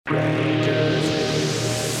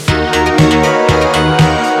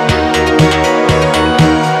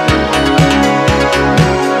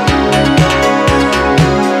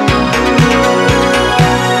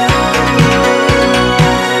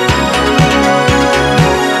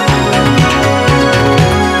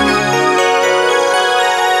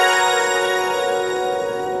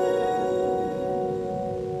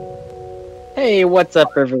what's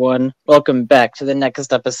up, everyone? Welcome back to the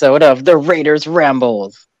next episode of the Raiders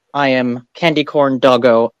Rambles. I am Candy Corn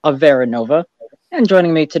Doggo Aeveirra Nova, and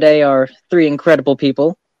joining me today are three incredible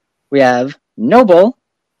people. We have Noble.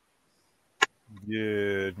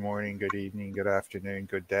 Good morning, good evening, good afternoon,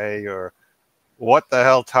 good day, or what the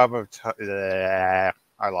hell time of I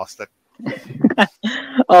lost it.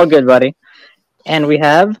 All good, buddy. And we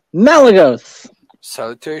have Malygos.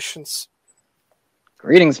 Salutations.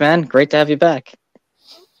 Greetings, man. Great to have you back.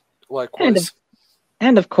 Likewise.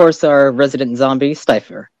 And of course, our resident zombie,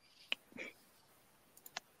 Styphior.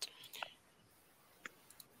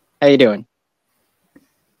 How you doing?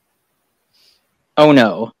 Oh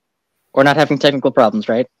no. We're not having technical problems,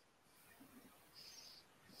 right?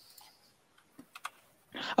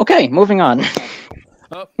 Okay, moving on.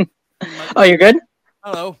 Oh, you're good?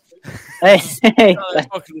 Hello. Hey. I was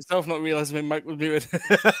talking to myself, not realising my mic was muted.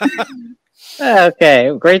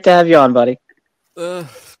 Okay, great to have you on, buddy.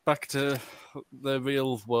 Back to the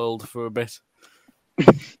real world for a bit.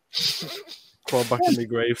 Crawl back in my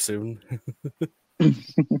grave soon.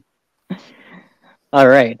 All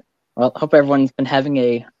right. Well, hope everyone's been having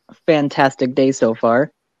a fantastic day so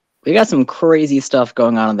far. We got some crazy stuff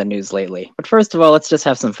going on in the news lately. But first of all, let's just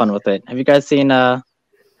have some fun with it. Have you guys seen, well,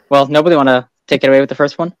 nobody want to take it away with the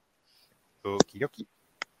first one? Okie dokie.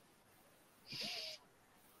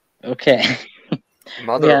 Okay.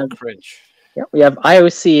 Mother of cringe. Yeah, we have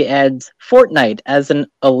IOC adds Fortnite as an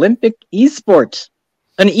Olympic esport.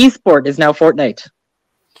 An esport is now Fortnite.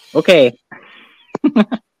 Okay.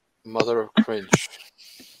 Mother of cringe.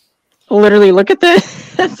 Literally, look at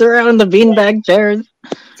this. That's around the beanbag chairs.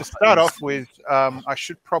 To start off with, I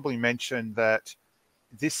should probably mention that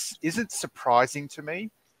this isn't surprising to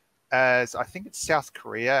me, as I think it's South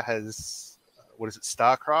Korea has,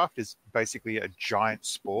 StarCraft is basically a giant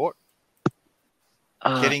sport.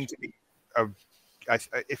 Getting to be,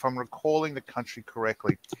 if I'm recalling the country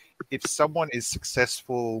correctly, if someone is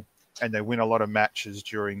successful and they win a lot of matches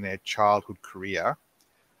during their childhood career,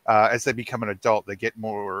 as they become an adult, they get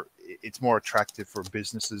more. It's more attractive for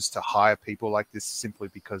businesses to hire people like this simply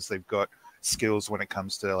because they've got skills when it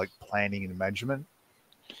comes to like planning and management.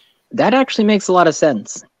 That actually makes a lot of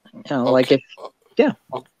sense. You know, Okay. like if, yeah.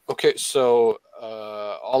 Okay, so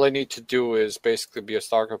all I need to do is basically be a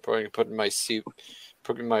StarCraft pro and put in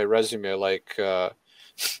my resume like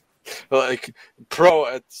like pro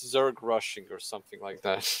at Zerg rushing or something like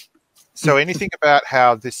that. So anything about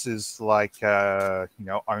how this is like,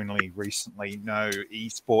 only recently? No,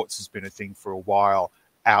 esports has been a thing for a while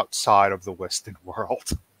outside of the Western world.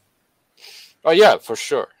 Oh yeah, for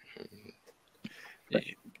sure.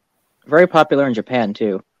 Very popular in Japan,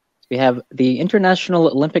 too. We have the International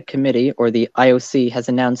Olympic Committee, or the IOC, has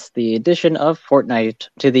announced the addition of Fortnite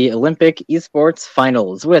to the Olympic Esports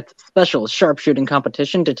Finals with special sharpshooting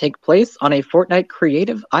competition to take place on a Fortnite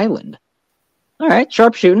creative island. All right,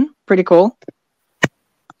 sharpshooting. Pretty cool.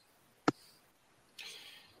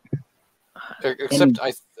 Except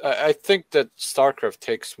I think that StarCraft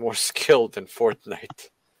takes more skill than Fortnite.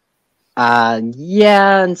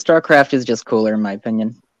 Yeah, and StarCraft is just cooler, in my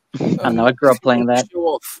opinion. I don't know, I grew up playing that. Show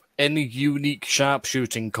off any unique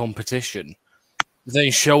sharpshooting competition. They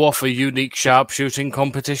show off a unique sharpshooting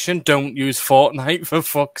competition. Don't use Fortnite, for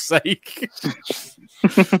fuck's sake.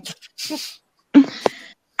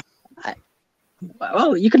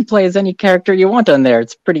 Well, you can play as any character you want on there.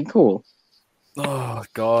 It's pretty cool. Oh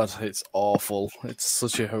god, it's awful. It's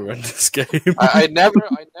such a horrendous game. I never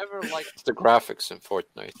liked the graphics in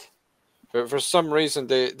Fortnite. For some reason,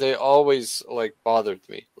 they always like bothered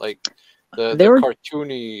me. Like the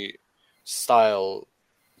cartoony style,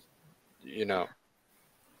 you know.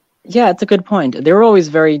 Yeah, it's a good point. They were always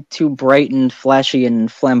very too bright and flashy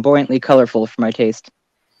and flamboyantly colorful for my taste.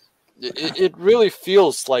 It really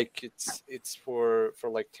feels like it's for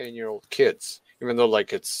like 10-year-old kids, even though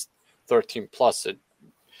like it's 13 plus.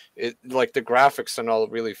 It like the graphics and all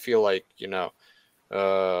really feel like, you know,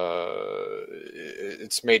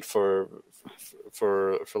 it's made for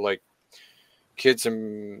like kids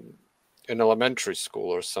in elementary school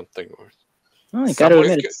or something. Or Oh, you gotta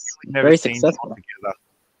admit, it's very successful.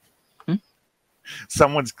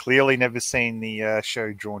 Someone's clearly never seen the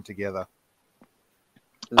show Drawn Together.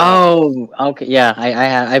 Oh, okay, yeah,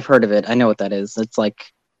 I've heard of it. I know what that is. It's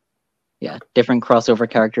like, yeah, different crossover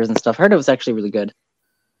characters and stuff. I heard it was actually really good.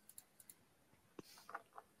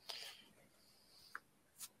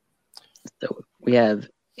 So we have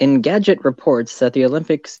Engadget reports that the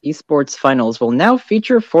Olympics esports finals will now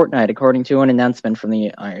feature Fortnite, according to an announcement from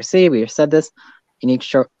the IRC. We have said this.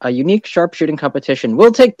 a unique sharpshooting competition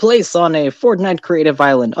will take place on a Fortnite creative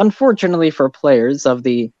island. Unfortunately for players of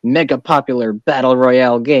the mega popular Battle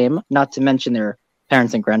Royale game, not to mention their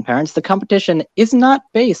parents and grandparents, the competition is not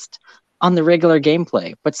based on the regular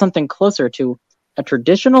gameplay, but something closer to a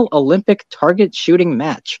traditional Olympic target shooting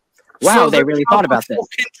match. Wow, they really thought about this.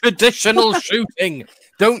 Traditional shooting.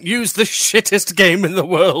 Don't use the shittest game in the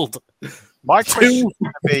world. My question is going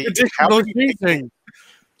to be: how Traditional many people, shooting.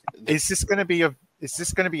 is this going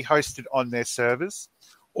to be hosted on their servers,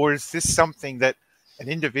 or is this something that an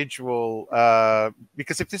individual?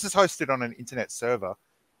 Because if this is hosted on an internet server,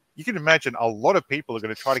 you can imagine a lot of people are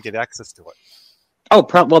going to try to get access to it. Oh,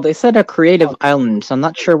 well, they said a creative island, so I'm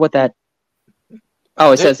not sure what that.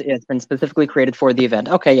 Oh, it says it's been specifically created for the event.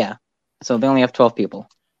 Okay, yeah. So they only have 12 people.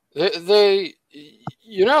 They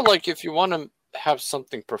like if you want to have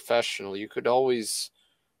something professional, you could always,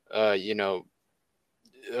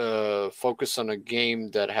 focus on a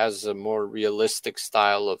game that has a more realistic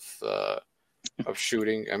style of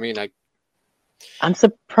shooting. I mean, I'm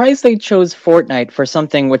surprised they chose Fortnite for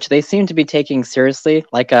something which they seem to be taking seriously,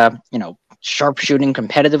 like sharpshooting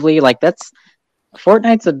competitively. Like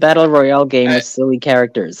Fortnite's a battle royale game with silly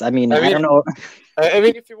characters. I mean, I don't know. I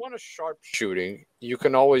mean, if you want a sharp shooting, you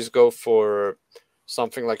can always go for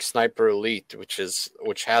something like Sniper Elite, which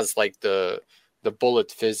has like the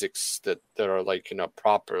bullet physics that are like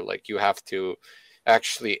proper. Like you have to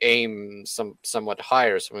actually aim somewhat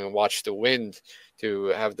higher, so we can watch the wind to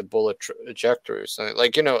have the bullet ejectors.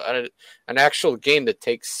 Like an actual game that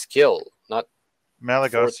takes skill, not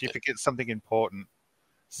Malygos. You forget something important.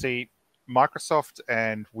 See, Microsoft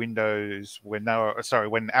and Windows, when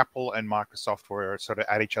Apple and Microsoft were sort of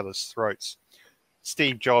at each other's throats,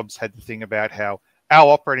 Steve Jobs had the thing about how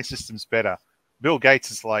our operating system's better. Bill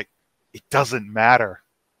Gates is like, it doesn't matter.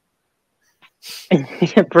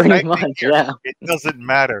 Pretty much, yeah. It doesn't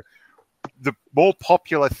matter. The more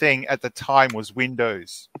popular thing at the time was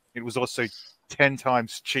Windows. It was also 10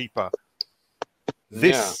 times cheaper.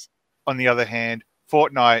 This, on the other hand,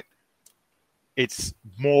 Fortnite, it's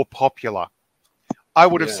more popular. I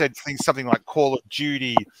would have said something like Call of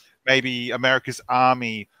Duty, maybe America's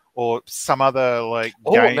Army, or some other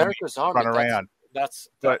game America's Army run around.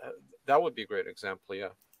 That would be a great example, yeah.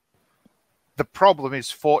 The problem is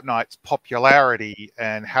Fortnite's popularity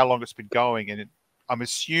and how long it's been going, and I'm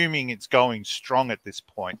assuming it's going strong at this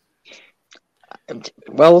point.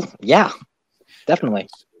 Well, yeah, definitely.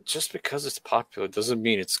 Just because it's popular doesn't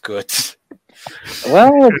mean it's good.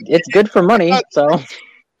 Well, it's good for money, so.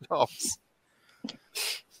 Well,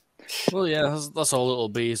 yeah, that's all it'll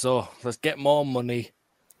be. So let's get more money.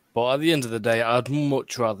 But at the end of the day, I'd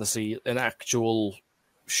much rather see an actual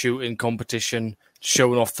shooting competition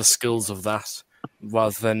showing off the skills of that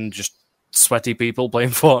rather than just sweaty people playing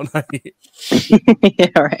Fortnite.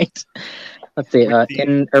 Yeah, right. Let's see.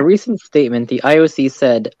 In a recent statement, the IOC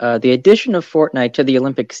said, the addition of Fortnite to the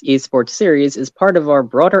Olympics esports series is part of our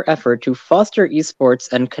broader effort to foster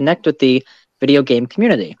esports and connect with the video game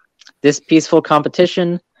community. This peaceful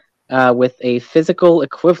competition with a physical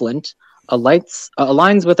equivalent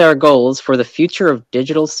aligns with our goals for the future of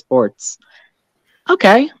digital sports.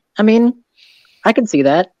 Okay. I mean, I can see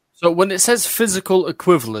that. So when it says physical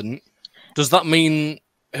equivalent, does that mean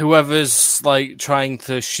whoever's trying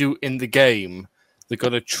to shoot in the game, they're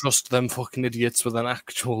gonna trust them fucking idiots with an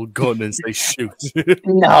actual gun as they shoot?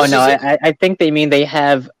 No. I think they mean they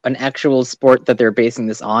have an actual sport that they're basing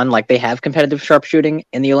this on. Like they have competitive sharpshooting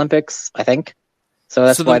in the Olympics, I think. So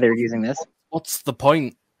that's why they're using this. What's the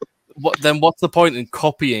point? What's the point in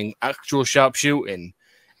copying actual sharpshooting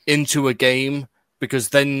into a game? Because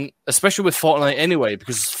then, especially with Fortnite anyway,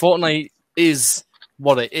 because Fortnite is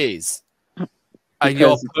what it is. And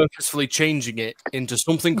you're purposefully changing it into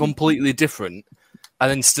something completely different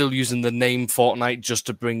and then still using the name Fortnite just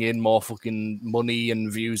to bring in more fucking money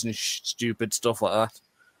and views and stupid stuff like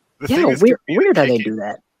that. Yeah, weird how they do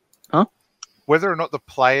that. Huh? Whether or not the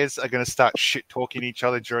players are going to start shit-talking each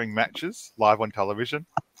other during matches live on television.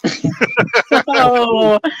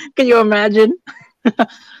 Oh, can you imagine?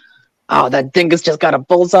 Oh, that dingus just got a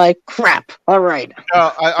bullseye. Crap. All right.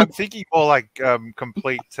 I'm thinking more like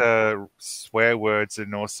complete swear words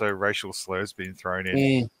and also racial slurs being thrown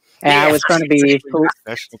in. Yeah, I was trying to be.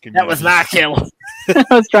 That was not kill. I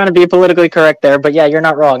was trying to be politically correct there, but yeah, you're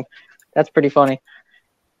not wrong. That's pretty funny.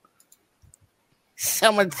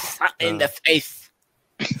 Someone shot in the face.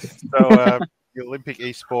 So the Olympic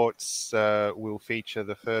esports will feature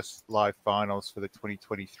the first live finals for the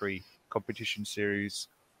 2023 competition series,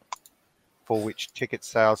 for which ticket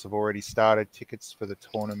sales have already started. Tickets for the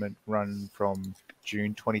tournament run from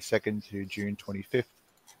June 22nd to June 25th,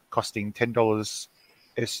 costing $10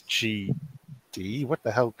 SGD. What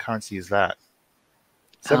the hell currency is that?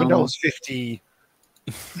 $7.50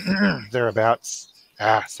 thereabouts.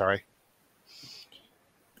 Sorry.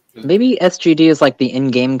 Maybe SGD is like the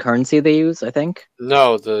in-game currency they use, I think.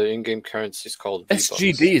 No, the in-game currency is called V-Bucks.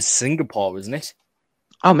 SGD is Singapore, isn't it?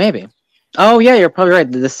 Oh, maybe. Oh, yeah, you're probably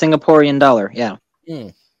right. The Singaporean dollar, yeah.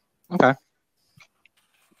 Okay.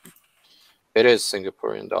 It is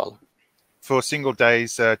Singaporean dollar. For single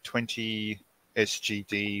days, 20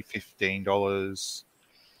 SGD, $15.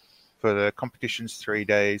 For the competition's 3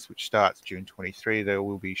 days, which starts June 23, there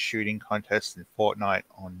will be shooting contests in Fortnite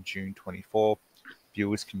on June 24.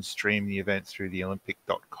 Viewers can stream the event through the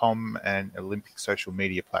Olympic.com and Olympic social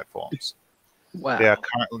media platforms. Wow. There are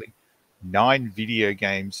currently 9 video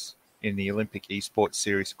games in the Olympic esports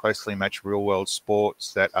series closely match real-world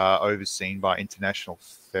sports that are overseen by international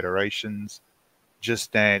federations.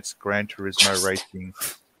 Just Dance, Gran Turismo Racing,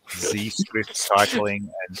 Z-Swift Cycling,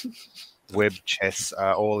 and Web Chess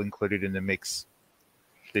are all included in the mix.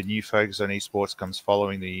 The new focus on esports comes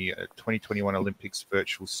following the 2021 Olympics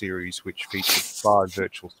virtual series, which featured 5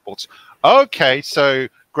 virtual sports. Okay, so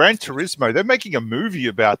Gran Turismo, they're making a movie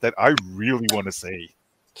about that. I really want to see.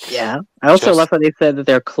 Yeah. I also love how they said that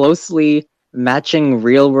they're closely matching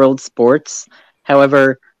real-world sports.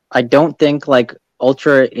 However, I don't think, like,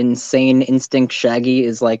 ultra insane instinct Shaggy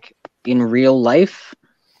is, like, in real life.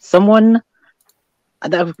 Someone...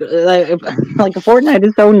 like Fortnite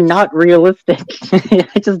is so not realistic.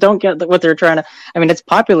 I just don't get what they're trying to. I mean, it's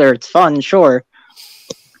popular, it's fun, sure.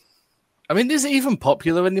 I mean, is it even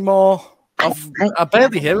popular anymore? I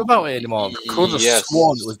barely hear about it anymore. I could have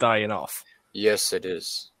sworn it was dying off. Yes, it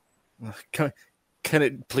is. Can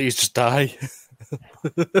it please just die?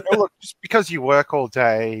 Look, just because you work all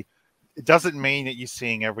day, it doesn't mean that you're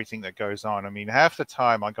seeing everything that goes on. I mean, half the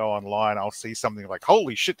time I go online, I'll see something like,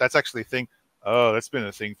 holy shit, that's actually a thing. Oh, that's been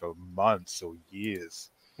a thing for months or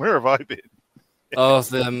years. Where have I been? Oh,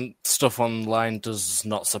 the stuff online does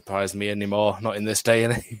not surprise me anymore. Not in this day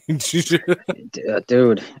and age.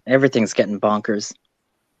 Dude, everything's getting bonkers.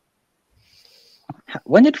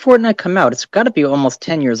 When did Fortnite come out? It's got to be almost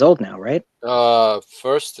 10 years old now, right?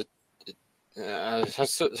 First, it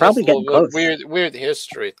has Probably getting close. Weird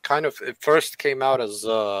history. It first came out as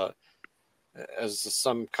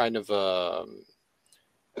some kind of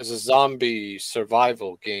as a zombie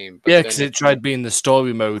survival game. But yeah, because it tried being the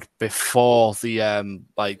story mode before the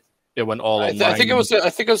it went all online. I think it was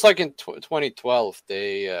like in 2012.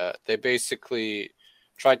 They basically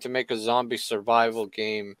tried to make a zombie survival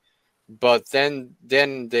game, but then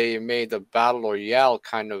they made a battle royale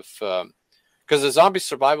kind of because the zombie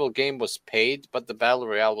survival game was paid, but the battle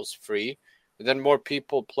royale was free. And then more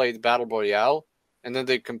people played battle royale, and then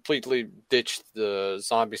they completely ditched the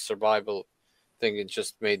zombie survival thing and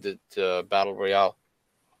just made it battle royale.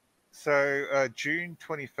 So July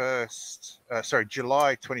 21st,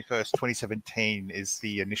 2017 is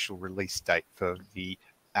the initial release date for the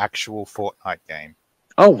actual Fortnite game.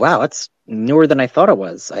 Oh wow, that's newer than I thought it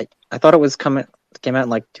was. I thought it was came out in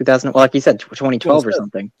like 2000. Well, like you said, 2012 or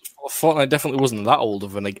something. Fortnite definitely wasn't that old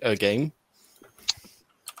of a game.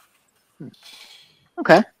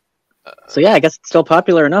 Okay, so yeah, I guess it's still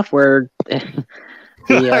popular enough where.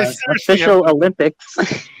 The official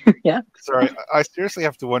Olympics. Yeah. Sorry, I seriously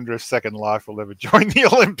have to wonder if Second Life will ever join the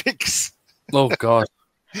Olympics. Oh, God.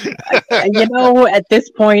 At this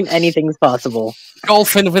point, anything's possible.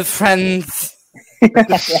 Golfing with friends.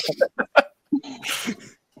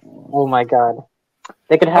 Oh, my God.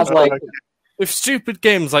 They could have, If stupid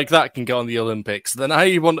games like that can get on the Olympics, then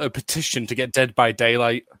I want a petition to get Dead by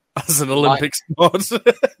Daylight as an Olympics mod.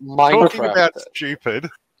 Talking about stupid...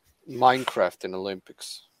 Minecraft in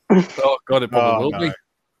Olympics. Oh God, it probably will be.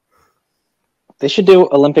 They should do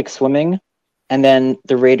Olympic swimming, and then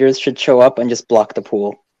the Raiders should show up and just block the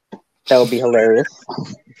pool. That would be hilarious.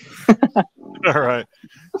 All right,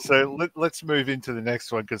 so let's move into the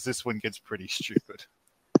next one because this one gets pretty stupid.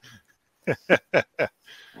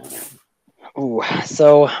 Because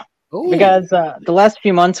the last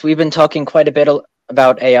few months we've been talking quite a bit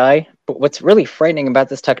about AI, but what's really frightening about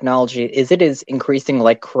this technology is it is increasing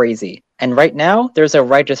like crazy. And right now, there's a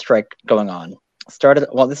writer strike going on.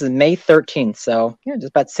 This is May 13th, so just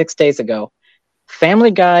about 6 days ago.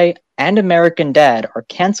 Family Guy and American Dad are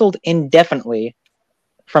canceled indefinitely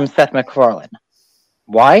from Seth MacFarlane.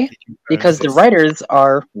 Why? Because the writers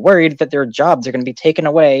are worried that their jobs are going to be taken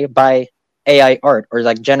away by AI art or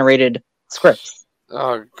like generated scripts.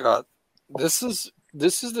 Oh God, this is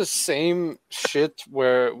the same shit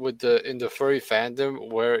where in the furry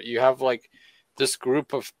fandom where you have like this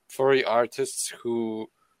group of furry artists who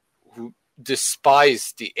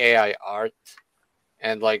despise the AI art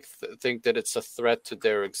and like think that it's a threat to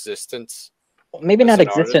their existence. Maybe not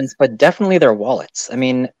existence, but definitely their wallets. I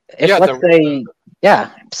mean, if let's say,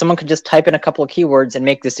 someone could just type in a couple of keywords and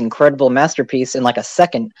make this incredible masterpiece in like a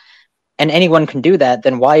second, and anyone can do that,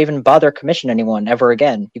 then why even bother commission anyone ever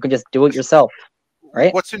again? You can just do it yourself,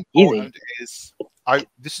 right? What's important is,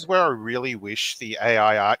 this is where I really wish the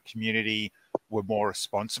AI art community were more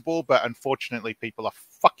responsible, but unfortunately people are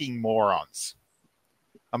fucking morons.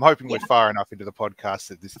 I'm hoping we're far enough into the podcast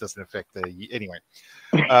that this doesn't affect anyway.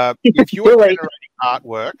 If you are generating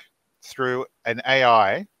artwork through an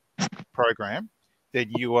AI program, then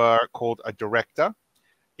you are called a director.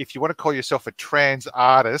 If you want to call yourself a trans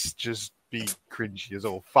artist, just be cringy as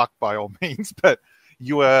all fuck by all means, but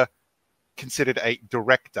you are considered a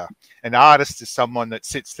director. An artist is someone that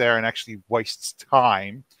sits there and actually wastes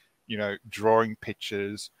time, drawing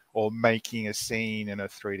pictures or making a scene in a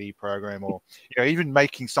 3D program, or even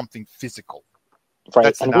making something physical. Right.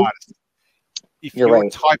 That's an artist. If you're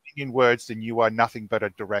typing in words, then you are nothing but a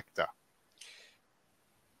director.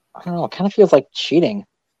 I don't know. It kind of feels like cheating.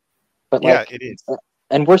 But it is.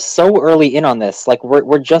 And we're so early in on this. Like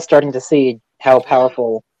we're just starting to see how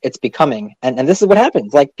powerful it's becoming, and this is what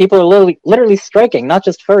happens. Like people are literally striking, not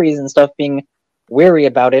just furries and stuff being wary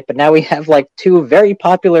about it, but now we have like 2 very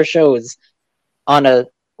popular shows on a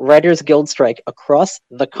Writers Guild strike across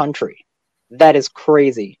the country. That is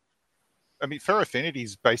crazy. I mean, Fur Affinity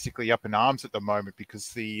is basically up in arms at the moment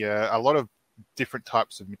because a lot of different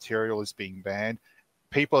types of material is being banned.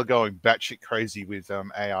 People are going batshit crazy with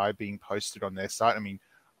AI being posted on their site. I mean,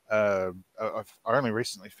 I only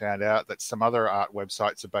recently found out that some other art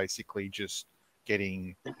websites are basically just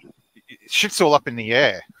getting shit's all up in the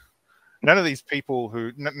air. None of these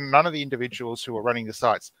people none of the individuals who are running the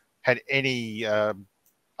sites had any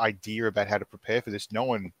idea about how to prepare for this. No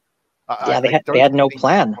one. They had no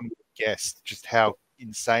plan. Guessed just how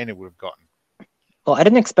insane it would have gotten. Well, I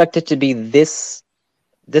didn't expect it to be this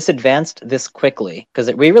advanced this quickly,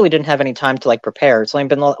 because we really didn't have any time to like prepare. It's only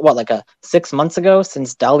been like 6 months ago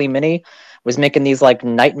since Dolly Mini was making these like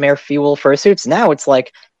nightmare fuel fursuits. Now it's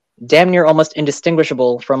like damn near almost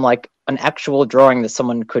indistinguishable from like an actual drawing that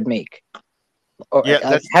someone could make. How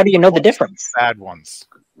do you know the difference? Bad ones.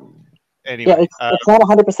 Anyway, it's not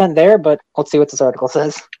 100% there, but let's see what this article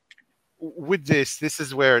says. With this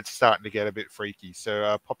is where it's starting to get a bit freaky.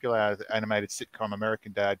 So popular animated sitcom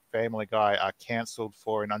American Dad, Family Guy are cancelled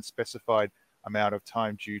for an unspecified amount of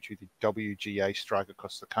time due to the WGA strike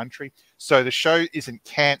across the country. So the show isn't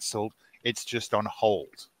cancelled, it's just on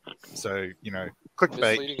hold. So,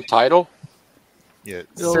 clickbait. Misleading title? Yeah.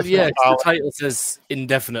 The title says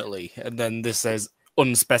indefinitely, and then this says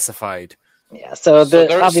unspecified. Yeah, so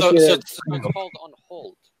obviously... So it's called on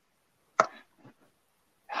hold.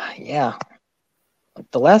 Yeah.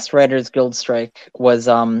 The last Writers Guild strike was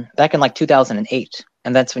back in like 2008,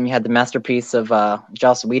 and that's when you had the masterpiece of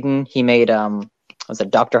Joss Whedon. He made was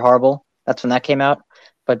it Dr. Horrible? That's when that came out.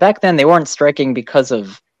 But back then they weren't striking because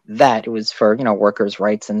of that. It was for workers'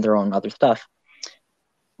 rights and their own other stuff.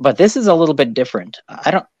 But this is a little bit different.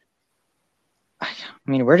 I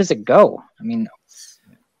mean, where does it go? I mean,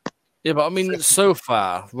 yeah, but I mean, so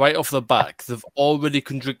far, right off the back, they've already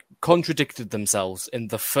contradicted themselves in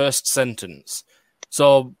the first sentence.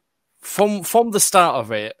 So, from the start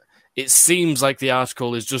of it, it seems like the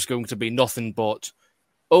article is just going to be nothing but,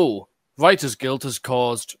 Writers Guild has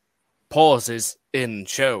caused pauses in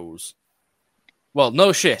shows. Well,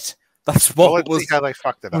 no shit. That's what let's see how they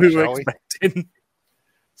fucked it up, we were expecting.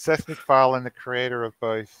 Seth MacFarlane, the creator of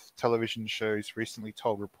both television shows, recently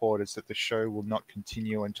told reporters that the show will not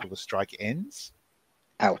continue until the strike ends.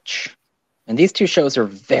 Ouch. And these 2 shows are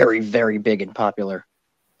very, very big and popular.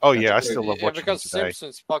 Oh, yeah, I still love watching them today. Because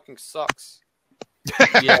Simpsons fucking sucks.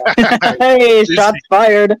 Yeah. Hey, shots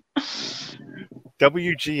fired!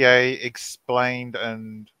 WGA explained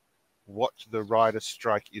what the writers'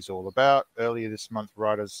 strike is all about. Earlier this month,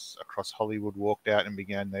 writers across Hollywood walked out and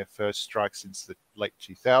began their first strike since the late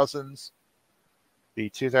 2000s. The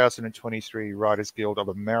 2023 Writers Guild of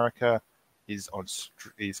America is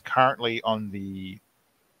currently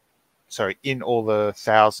in all the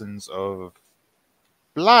thousands of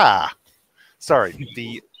the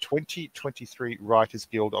 2023 Writers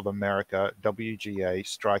Guild of America WGA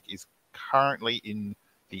strike is currently in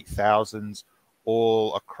the thousands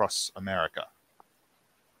all across America.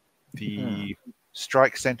 The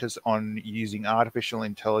strike centers on using artificial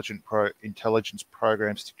intelligence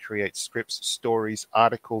programs to create scripts, stories,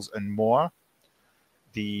 articles, and more.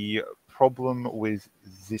 The problem with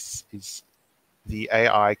this is the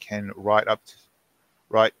AI can write up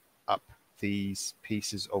these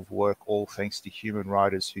pieces of work, all thanks to human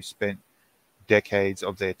writers who spent decades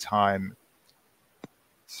of their time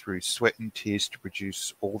through sweat and tears to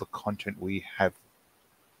produce all the content we have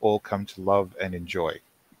all come to love and enjoy.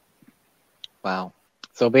 Wow.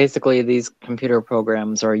 So basically, these computer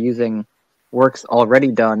programs are using works already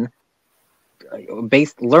done,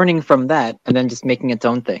 learning from that, and then just making its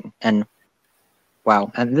own thing. And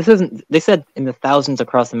wow. And this isn't, they said in the thousands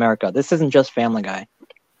across America. This isn't just Family Guy.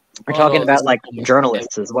 We're talking about like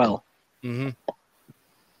journalists as well. Mm-hmm.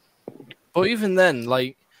 But even then,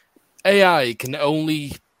 like, AI can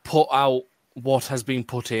only put out what has been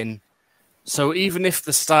put in. So even if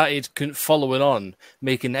they started following on,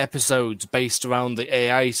 making episodes based around the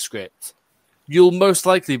AI script, you'll most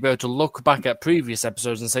likely be able to look back at previous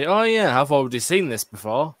episodes and say, oh yeah, I've already seen this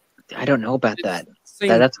before. I don't know about that.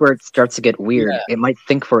 That's where it starts to get weird. Yeah. It might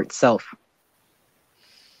think for itself.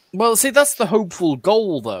 Well, see, that's the hopeful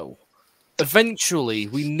goal, though. Eventually,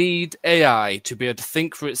 we need AI to be able to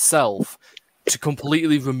think for itself, to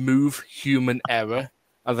completely remove human error,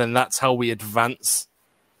 and then that's how we advance.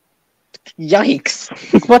 Yikes!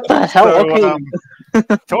 What the hell? So,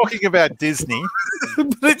 okay. Talking about Disney,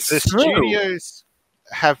 the studios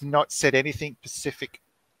have not said anything specific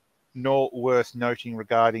nor worth noting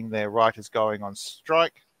regarding their writers going on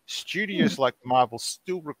strike. Studios like Marvel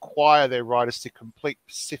still require their writers to complete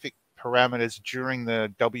specific parameters during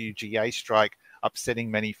the WGA strike, upsetting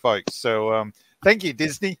many folks. So, thank you,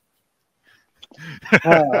 Disney.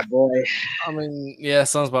 Oh boy! I mean, yeah,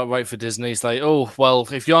 sounds about right for Disney. It's like, oh well,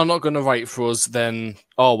 if you're not going to write for us, then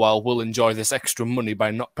oh well, we'll enjoy this extra money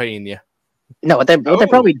by not paying you. No, what they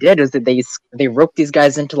probably did is that they roped these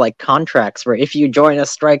guys into like contracts where if you join a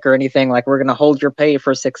strike or anything, like we're going to hold your pay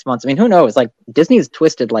for 6 months. I mean, who knows? Like Disney's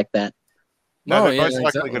twisted like that. No, they're most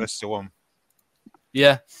likely going to sue them.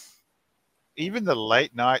 Yeah. Even the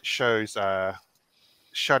late night shows are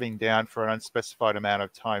shutting down for an unspecified amount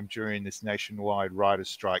of time during this nationwide writers'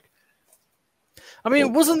 strike. I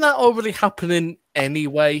mean, wasn't that already happening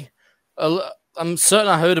anyway? I'm certain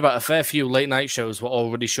I heard about a fair few late night shows were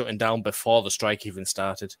already shutting down before the strike even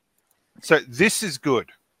started. So this is good.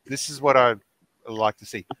 This is what I'd like to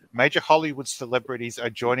see. Major Hollywood celebrities are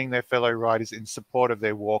joining their fellow writers in support of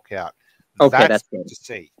their walkout. Okay, that's good to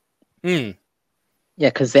see. Yeah,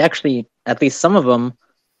 because they actually, at least some of them,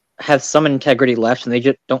 have some integrity left, and they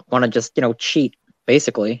just don't want to just, cheat,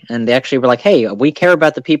 basically. And they actually were like, hey, we care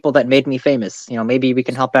about the people that made me famous. Maybe we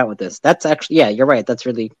can help out with this. That's actually, yeah, you're right. That's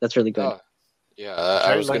really good. Yeah,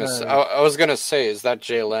 I was gonna say, is that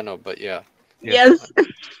Jay Leno? But yeah. Yes.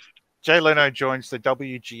 Jay Leno joins the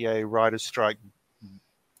WGA writers' strike,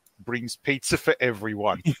 brings pizza for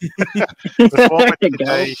everyone. The former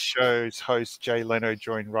Today Show's host Jay Leno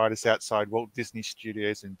joined writers outside Walt Disney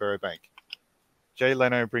Studios in Burbank. Jay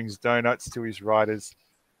Leno brings donuts to his writers,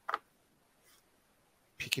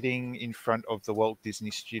 picketing in front of the Walt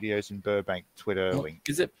Disney Studios in Burbank. Twitter link.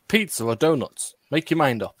 Is it pizza or donuts? Make your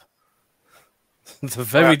mind up. It's a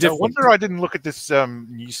very different. No wonder I didn't look at this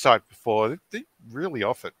news site before. They really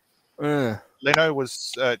off it. Leno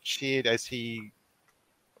was cheered as he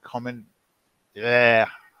commented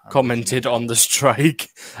on the strike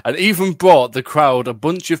and even brought the crowd a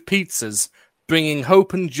bunch of pizzas, bringing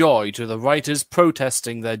hope and joy to the writers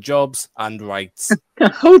protesting their jobs and rights.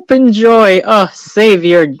 Hope and joy. Oh,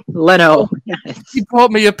 Savior Leno. Yes. He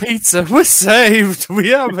brought me a pizza. We're saved. We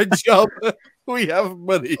have a job. We have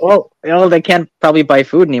money. Well, they can't probably buy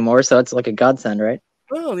food anymore, so it's like a godsend, right?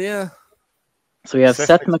 Well, yeah. So we have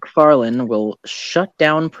Seth MacFarlane will shut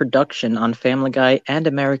down production on Family Guy and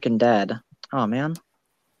American Dad. Oh, man.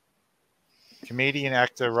 Comedian,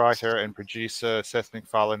 actor, writer, and producer Seth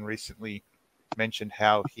MacFarlane recently mentioned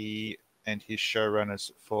how he and his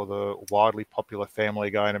showrunners for the wildly popular Family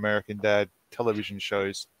Guy and American Dad television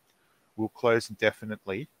shows will close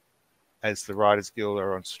indefinitely as the Writers Guild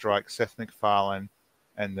are on strike. Seth MacFarlane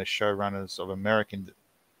and the showrunners of American...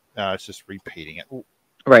 it's just repeating it. Ooh.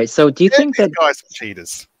 Right, so do you think that... guys are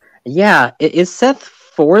cheaters. Yeah, is Seth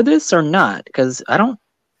for this or not? Because I don't...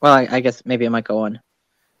 Well, I guess maybe it might go on.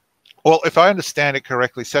 Well, if I understand it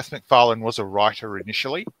correctly, Seth MacFarlane was a writer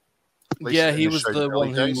initially. Yeah, he was the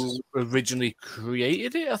one who originally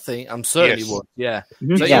created it, I think. I'm certain he was, yeah.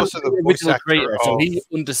 Mm-hmm. So he was the original creator, so he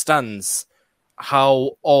understands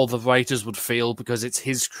how all the writers would feel because it's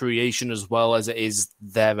his creation as well as it is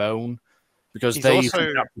their own. Because they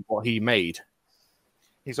adapted what he made.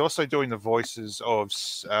 He's also doing the voices of...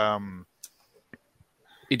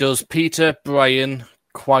 He does Peter, Brian,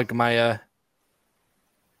 Quagmire.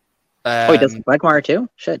 He does Quagmire too?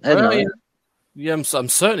 Shit, I didn't know that. Yeah, I'm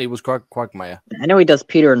certain he was Quagmire. I know he does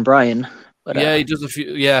Peter and Brian. But, yeah, he does a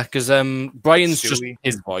few. Yeah, because Brian's Stewie. Just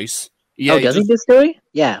his voice. Yeah, does he do Stewie?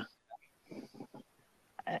 Yeah.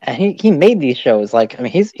 And he made these shows. Like, I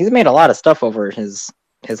mean, he's made a lot of stuff over his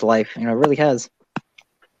life. Really has.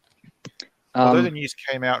 Although the news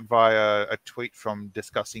came out via a tweet from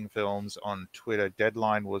Discussing Films on Twitter,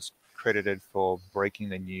 Deadline was credited for breaking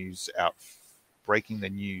the news out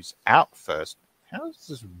first. How is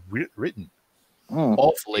this written?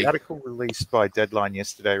 Awfully. The article released by Deadline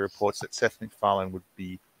yesterday reports that Seth MacFarlane would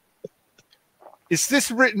be. Is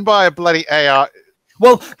this written by a bloody AI?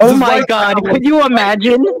 Well, oh my god! Could you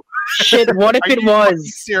imagine? Shit! What if it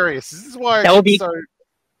was? Serious? This is why that would be so.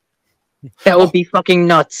 That would be fucking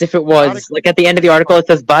nuts if it was. Like at the end of the article, it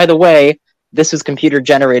says, "By the way, this was computer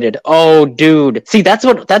generated." Oh, dude. See, that's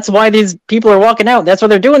why these people are walking out. That's why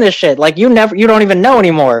they're doing this shit. Like you don't even know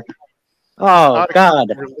anymore. Oh god.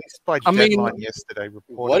 Released by Deadline yesterday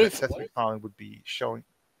reported that Seth MacFarlane would be showing.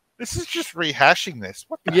 This is just rehashing this.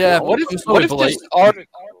 What the hell? What if this article?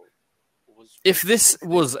 If this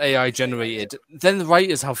was AI generated, then the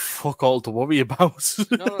writers have fuck all to worry about.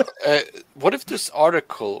 What if this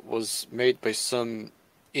article was made by some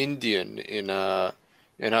Indian in a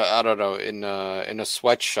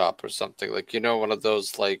sweatshop or something, like one of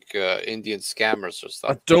those like Indian scammers or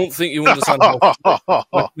stuff? I don't think you understand how.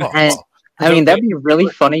 I mean, that'd be really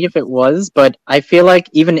funny if it was, but I feel like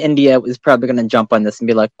even India is probably going to jump on this and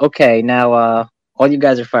be like, "Okay, now all you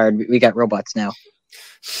guys are fired. We got robots now."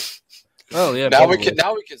 Oh yeah. Now we can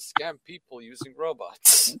scam people using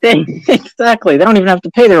robots. Exactly. They don't even have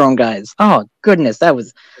to pay their own guys. Oh goodness, that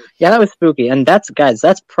was spooky. And that's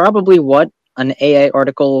probably what an AI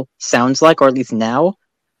article sounds like, or at least now.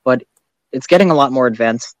 But it's getting a lot more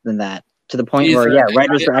advanced than that, to the point where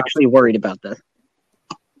writers are actually worried about this.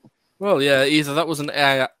 Well, yeah, either that was an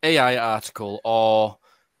AI article, or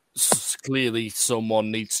clearly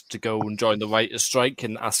someone needs to go and join the writer's strike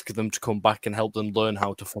and ask them to come back and help them learn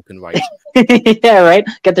how to fucking write. Yeah, right?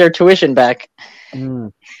 Get their tuition back.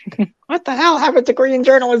 What the hell? I have a degree in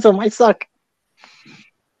journalism. I suck.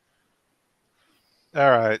 All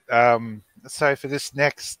right. So for this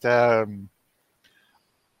next, I'm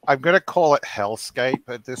going to call it Hellscape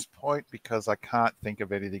at this point because I can't think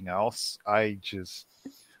of anything else. I'm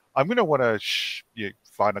going to want to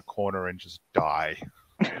find a corner and just die.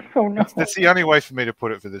 Oh no! That's the only way for me to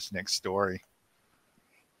put it for this next story.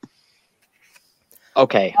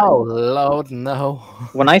 Okay. Oh Lord, no!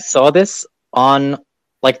 When I saw this on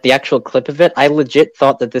like the actual clip of it, I legit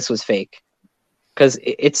thought that this was fake because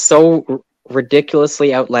it's so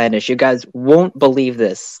ridiculously outlandish. You guys won't believe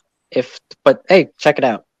this. But hey, check it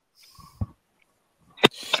out.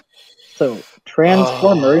 So,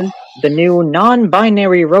 Transformers, the new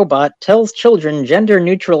non-binary robot, tells children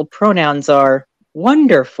gender-neutral pronouns are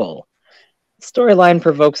wonderful. Storyline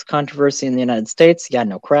provokes controversy in the United States. Yeah,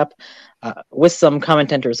 no crap. With some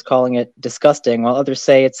commentators calling it disgusting, while others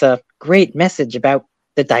say it's a great message about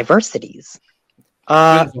the diversities.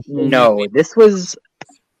 No,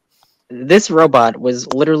 this robot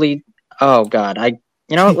was literally. Oh god,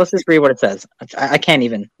 let's just read what it says. I can't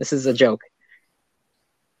even. This is a joke.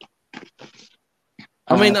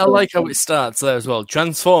 I mean, I like how it starts there as well.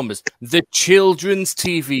 Transformers, the children's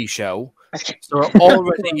TV show. So it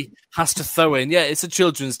already has to throw in, it's a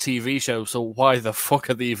children's TV show, so why the fuck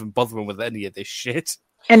are they even bothering with any of this shit?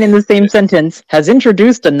 And in the same sentence, has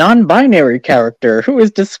introduced a non-binary character who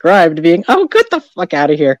is described being, get the fuck out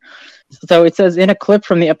of here. So it says in a clip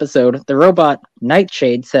from the episode, the robot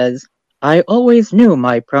Nightshade says, "I always knew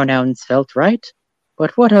my pronouns felt right,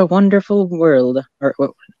 but what a wonderful world." Or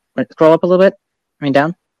scroll up a little bit. I mean,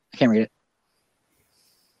 down. I can't read it.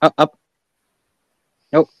 Up.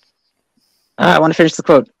 Nope. I want to finish the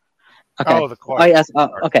quote. Okay. Oh, the quote. Oh, yes.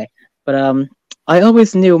 Okay. But I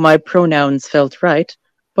always knew my pronouns felt right,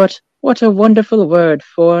 but what a wonderful word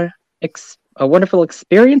for a wonderful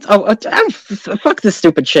experience. Fuck this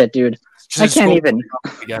stupid shit, dude. I can't even.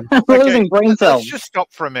 I'm losing brain cells. Let's just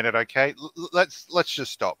stop for a minute, okay? Let's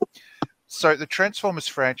just stop. So the Transformers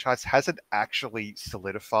franchise hasn't actually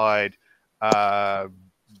solidified. I'm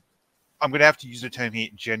going to have to use the term here,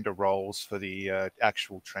 gender roles for the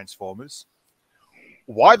actual Transformers.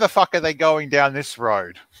 Why the fuck are they going down this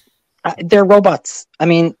road? They're robots. I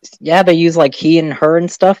mean, yeah, they use like he and her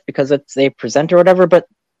and stuff because they present or whatever, but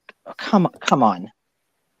come on.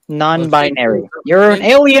 Non-binary. You're an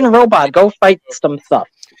alien robot. Go fight some stuff.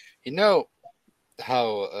 You know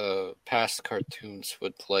how past cartoons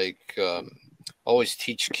would always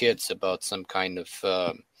teach kids about some kind of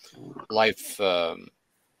life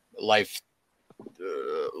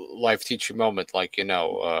teaching moment,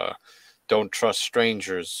 don't trust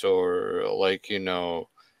strangers, or or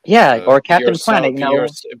Captain Planet,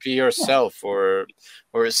 be yourself, or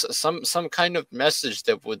some kind of message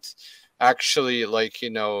that would actually like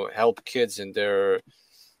help kids in their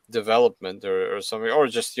development or something, or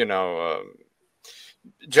just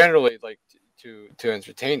generally like to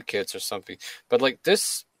entertain kids or something. But like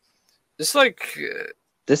this like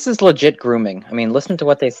this is legit grooming. I mean, listen to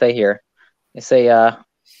what they say here. They say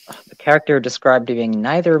the character described being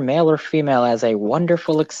neither male or female as a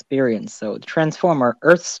wonderful experience. So the Transformer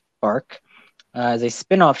Earthspark is a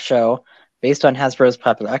spin-off show based on Hasbro's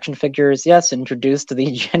popular action figures. Yes, introduced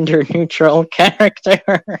the gender-neutral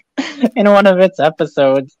character in one of its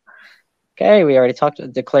episodes. Okay, we already talked.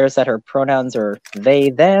 Declares that her pronouns are they,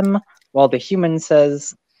 them, while the human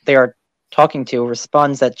says they are talking to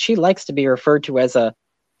responds that she likes to be referred to as a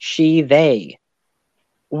she, they.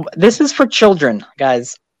 This is for children,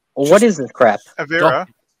 guys. What is this crap? Aeveirra,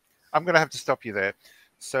 I'm going to have to stop you there.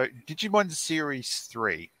 So, Digimon Series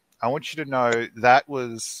 3, I want you to know that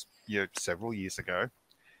was several years ago.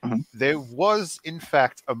 Mm-hmm. There was, in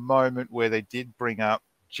fact, a moment where they did bring up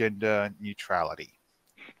gender neutrality.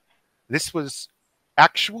 This was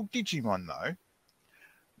actual Digimon, though.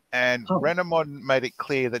 And Renamon made it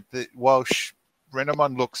clear that while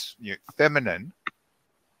Renamon looks feminine,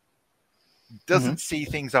 doesn't see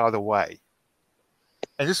things either way.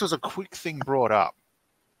 And this was a quick thing brought up.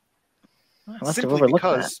 Simply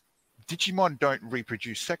because Digimon don't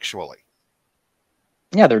reproduce sexually.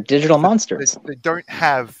 Yeah, they're digital monsters. They don't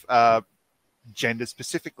have gender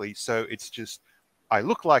specifically, so it's just, I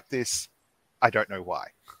look like this, I don't know why.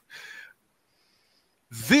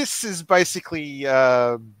 This is basically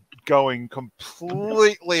going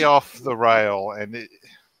completely off the rail, and it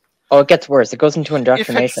gets worse. It goes into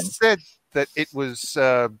indoctrination. If it said that it was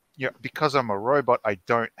because I'm a robot, I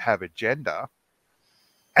don't have a gender,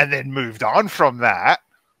 and then moved on from that,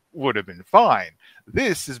 would have been fine.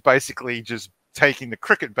 This is basically just taking the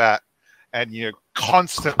cricket bat and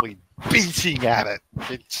constantly beating at it.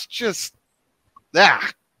 It's just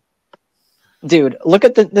Dude, look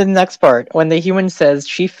at the next part. When the human says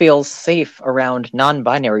she feels safe around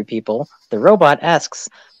non-binary people, the robot asks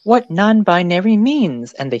what non-binary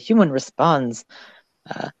means, and the human responds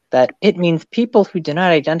that it means people who do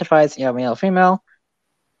not identify as male or female.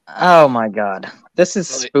 Oh my god, this is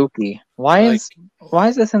spooky. Why is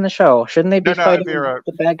this in the show? Shouldn't they be fighting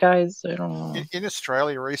the bad guys? I don't know. In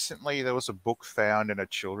Australia recently, there was a book found in a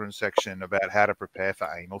children's section about how to prepare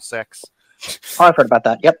for anal sex. Oh, I've heard about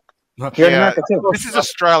that. Yep. Here in America too. This is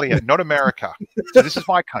Australia, not America. So this is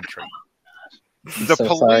my country. The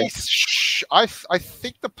police, I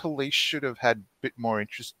think the police should have had a bit more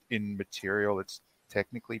interest in material that's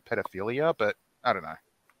technically pedophilia, but I don't know.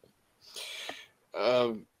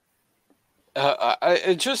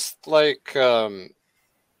 I just like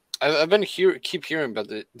I've been keep hearing about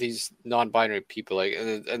these non-binary people, like,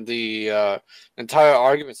 and the entire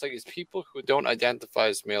arguments, like, it's people who don't identify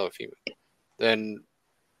as male or female. Then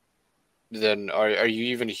are you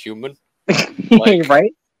even human? Like,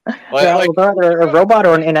 right? Like, a robot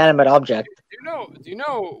or an inanimate object. Do you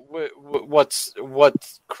know what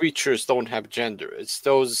creatures don't have gender? It's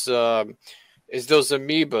those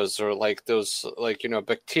amoebas, or like those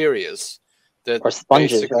bacterias that or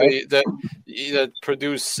sponges, basically right? that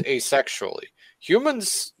produce asexually.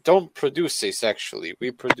 Humans don't produce asexually.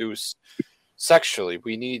 We produce sexually.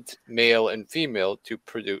 We need male and female to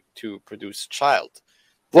produce a child.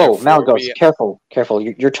 Whoa, Malygos, careful.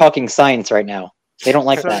 You're talking science right now. They don't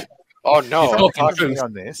like that. Oh no!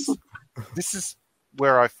 On this is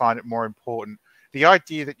where I find it more important. The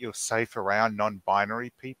idea that you're safe around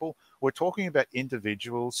non-binary people. We're talking about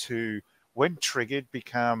individuals who, when triggered,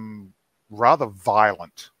 become rather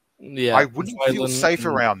violent. Yeah, I wouldn't feel safe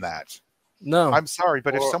around that. No, I'm sorry,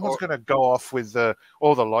 but if someone's going to go off with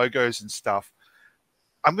all the logos and stuff,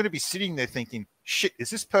 I'm going to be sitting there thinking, shit,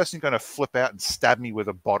 is this person going to flip out and stab me with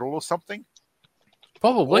a bottle or something?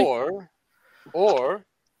 Probably. Or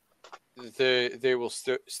they will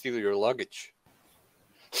steal your luggage.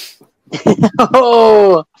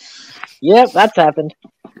 Oh, yep, that's happened.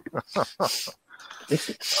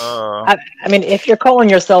 I mean, if you're calling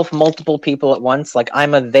yourself multiple people at once, like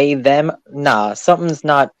I'm a they, them, nah, something's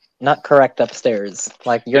not correct upstairs.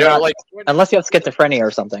 Like you're not, like, unless you have schizophrenia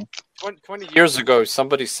or something. 20 years ago,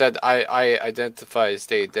 somebody said I identify as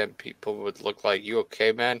they, them. People would look like, you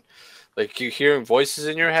okay, man? Like you hearing voices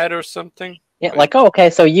in your head or something? Yeah, like, oh,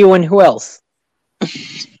 okay, so you and who else?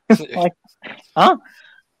 Like, huh?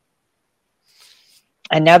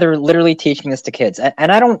 And now they're literally teaching this to kids.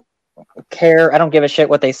 And I don't care. I don't give a shit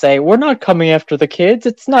what they say. We're not coming after the kids.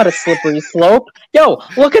 It's not a slippery slope. Yo,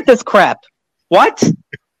 look at this crap. What?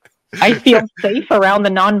 I feel safe around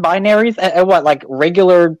the non-binaries? What, like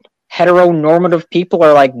regular heteronormative people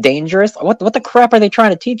are like dangerous? What the crap are they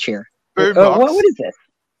trying to teach here? Boombox. What is this?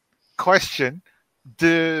 Question: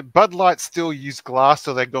 do Bud Light still use glass,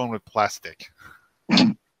 or they're going with plastic?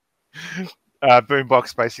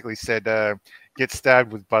 Boombox basically said, "Get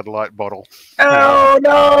stabbed with Bud Light bottle." Oh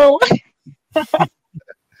no!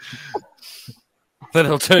 Then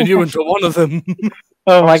he'll turn you into one of them.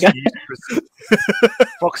 Oh my god!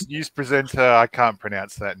 Fox News presenter, I can't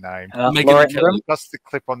pronounce that name. Laura Ingram? That's the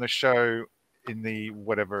clip on the show in the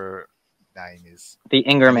whatever name is. The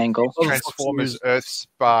Ingram angle. Transformers Earth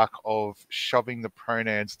Spark of shoving the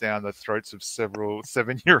pronouns down the throats of several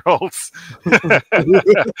 7-year-olds.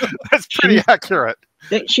 That's pretty accurate.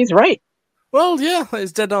 She's right. Well, yeah,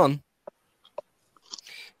 it's dead on.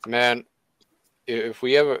 Man, if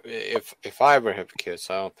I ever have kids,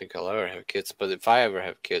 I don't think I'll ever have kids, but if I ever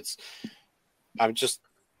have kids, I'm just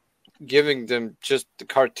giving them just the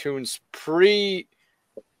cartoons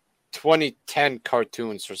pre-2010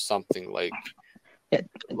 cartoons or something like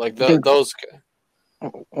those.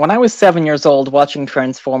 When I was 7 years old watching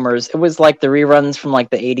Transformers, it was like the reruns from like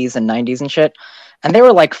the 80s and 90s and shit. And they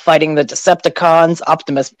were like fighting the Decepticons,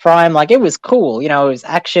 Optimus Prime. Like, it was cool. You know, it was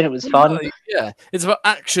action. It was fun. Yeah, it's about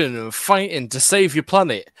action and fighting to save your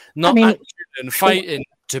planet, not action and fighting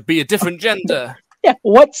to be a different gender. Yeah,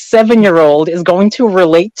 what 7-year-old is going to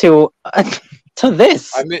relate to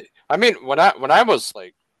this? I mean, when I was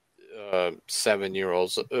like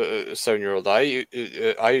 7-year-old,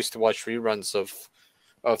 I used to watch reruns of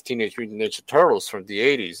Teenage Mutant Ninja Turtles from the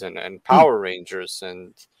 80s and Power Rangers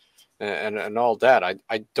and all that. I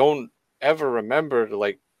don't ever remember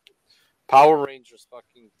like Power Rangers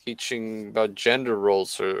fucking teaching about gender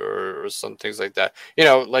roles or some things like that. You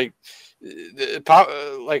know, like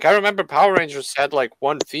I remember Power Rangers had like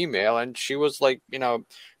one female and she was like, you know,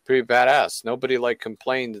 pretty badass. Nobody like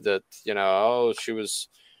complained that, you know, oh, she was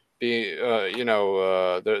being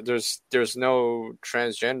there's no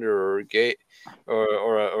transgender or gay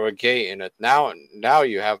or a gay in it. Now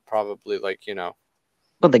you have probably like, you know.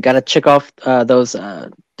 Well, they got to check off those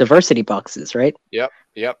diversity boxes, right? Yep.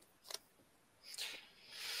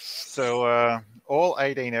 So all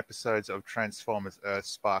 18 episodes of Transformers Earth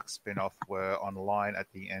Spark spin-off were online at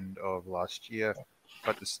the end of last year,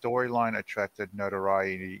 but the storyline attracted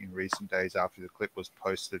notoriety in recent days after the clip was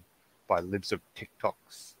posted by Libs of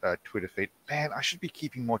TikTok's Twitter feed. Man, I should be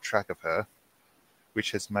keeping more track of her,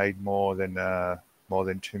 which has made more than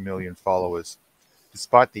 2 million followers.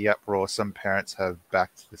 Despite the uproar, some parents have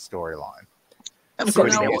backed the storyline. Of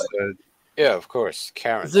course, yeah, of course,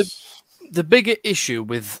 Karens. The bigger issue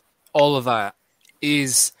with all of that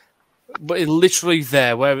is, but it literally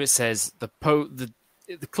there where it says the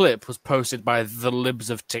clip was posted by the Libs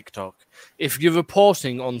of TikTok. If you're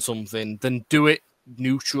reporting on something, then do it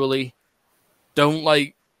neutrally. Don't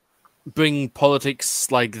like bring politics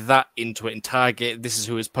like that into it and target this is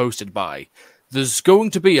who it's posted by. There's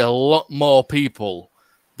going to be a lot more people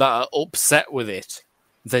that are upset with it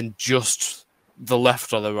than just the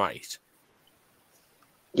left or the right.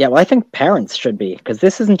 Yeah, well, I think parents should be, because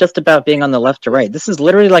this isn't just about being on the left or right. This is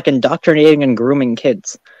literally like indoctrinating and grooming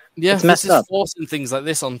kids. Yeah, it's messed this is up. Forcing things like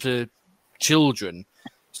this onto children.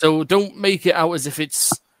 So don't make it out as if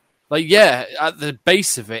it's like, yeah, at the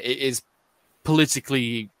base of it, it is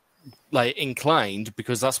politically like inclined,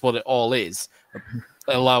 because that's what it all is.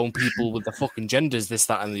 Allowing people with the fucking genders, this,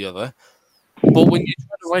 that, and the other. But when you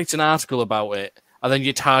try to write an article about it, and then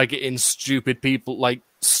you're targeting stupid people, like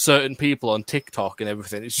certain people on TikTok and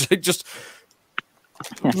everything, it's just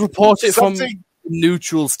report it from a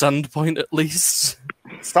neutral standpoint, at least.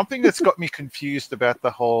 Something that's got me confused about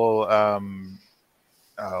the whole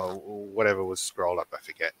whatever was scrolled up, I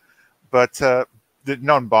forget. But the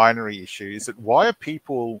non-binary issue is that why are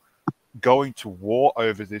people going to war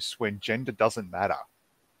over this when gender doesn't matter?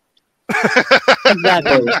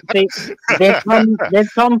 Exactly. They've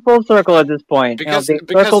come full circle at this point. Because they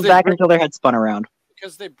circled back until their head spun around.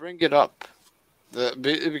 Because they bring it up.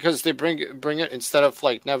 Because they bring it, instead of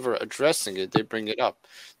like never addressing it, they bring it up.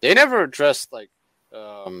 They never addressed like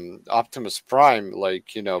Optimus Prime,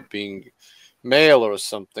 like, you know, being male or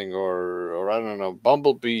something, or I don't know,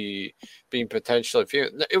 Bumblebee being potentially female.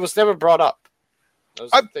 It was never brought up.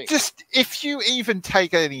 Just if you even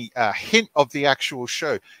take any hint of the actual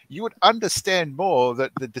show, you would understand more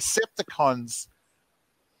that the Decepticons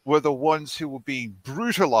were the ones who were being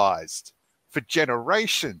brutalized for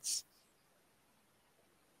generations.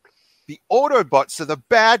 The Autobots are the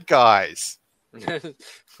bad guys. Don't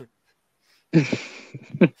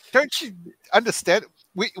you understand?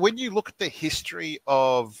 When you look at the history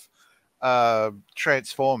of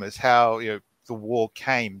Transformers, how the war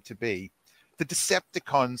came to be, the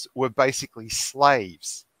Decepticons were basically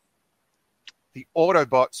slaves. the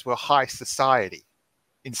Autobots were high society,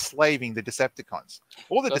 enslaving the Decepticons.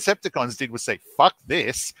 All the Decepticons did was say, fuck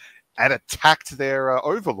this, and attacked their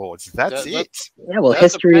overlords. That's it. Yeah, well,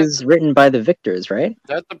 history is written by the victors, right?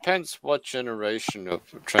 That depends what generation of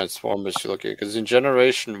Transformers you look at. Because in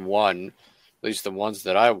Generation 1, at least the ones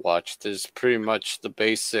that I watched, is pretty much the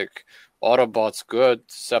basic Autobots good,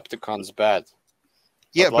 Decepticons bad.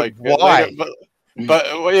 Yeah, but why?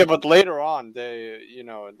 But later on,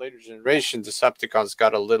 in later generations, Decepticons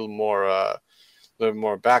got a little more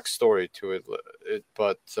backstory to it.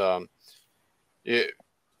 But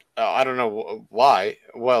I don't know why.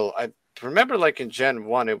 Well, I remember, like in Gen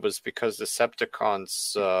 1, it was because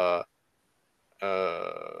Decepticons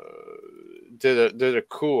did a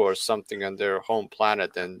coup or something on their home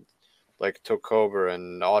planet and like took over,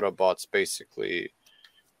 and Autobots basically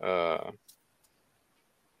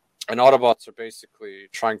Autobots are basically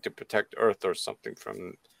trying to protect Earth or something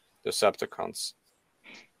from Decepticons.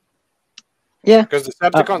 Yeah, because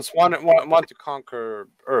Decepticons want to conquer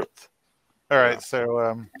Earth. All right,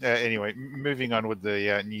 so anyway, moving on with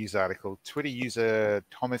the news article. Twitter user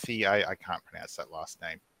Timothy, I can't pronounce that last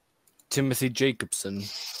name. Timothy Jacobson.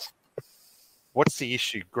 What's the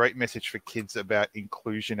issue? Great message for kids about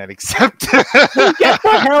inclusion and acceptance. Get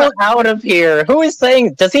the hell out of here. Who is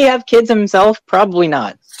saying, does he have kids himself? Probably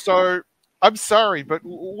not. So, I'm sorry, but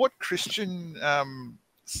what Christian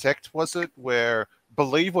sect was it where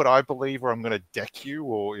believe what I believe or I'm going to deck you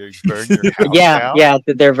or burn your house down? Yeah,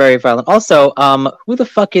 they're very violent. Also, who the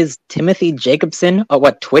fuck is Timothy Jacobson?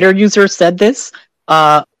 What Twitter user said this?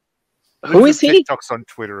 Who is he? TikTok's on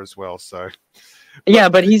Twitter as well, so... Yeah,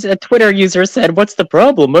 but he's a Twitter user said, what's the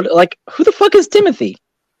problem? Like, who the fuck is Timothy?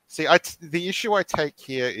 See, the issue I take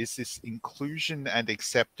here is this inclusion and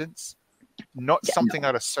acceptance, not something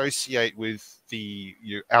I'd associate with the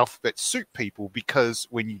alphabet soup people, because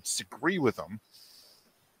when you disagree with them,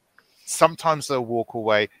 sometimes they'll walk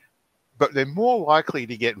away, but they're more likely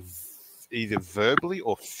to get either verbally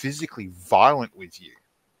or physically violent with you.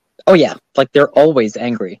 Oh, yeah. Like, they're always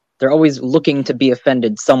angry. They're always looking to be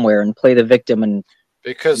offended somewhere and play the victim and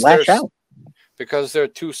lash out. Because they're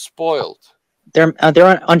too spoiled. They're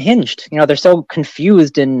unhinged. They're so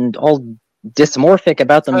confused and all dysmorphic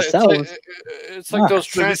about themselves. It's like those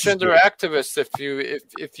transgender activists. If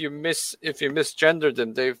you misgender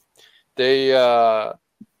them, they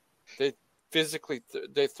physically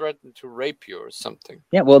they threaten to rape you or something.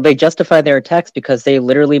 Yeah, well, they justify their attacks because they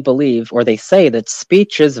literally believe, or they say, that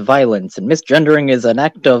speech is violence and misgendering is an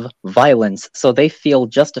act of violence. So they feel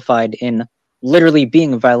justified in literally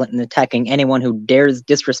being violent and attacking anyone who dares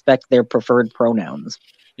disrespect their preferred pronouns.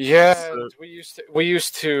 Yeah, we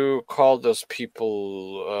used to call those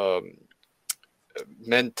people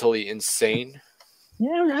mentally insane.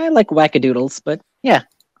 Yeah, I like wackadoodles, but yeah.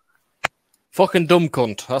 Fucking dumb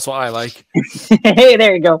cunt. That's what I like. Hey,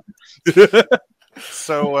 there you go.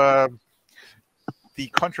 So, the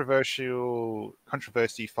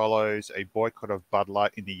controversy follows a boycott of Bud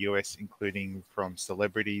Light in the US, including from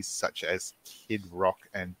celebrities such as Kid Rock,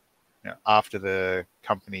 and after the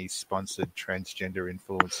company sponsored transgender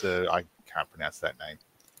influencer, I can't pronounce that name.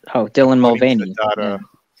 Oh, Dylan Mulvaney. Data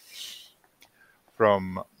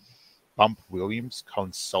from Bump Williams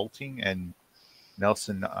Consulting and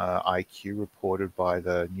Nelson IQ reported by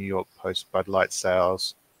the New York Post, Bud Light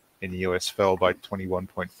sales in the US fell by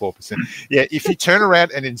 21.4%. Yeah, if you turn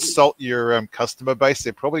around and insult your customer base,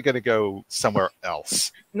 they're probably going to go somewhere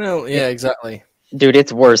else. No, yeah, exactly. Dude,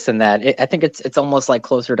 it's worse than that. I think it's almost like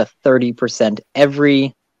closer to 30%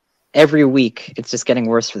 every week. It's just getting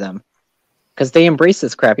worse for them because they embrace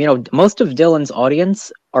this crap. Most of Dylan's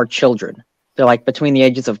audience are children. They're like between the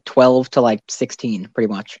ages of 12 to like 16,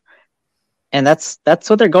 pretty much. And that's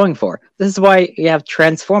what they're going for. This is why you have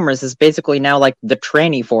Transformers is basically now like the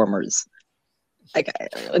tranny-formers. Like,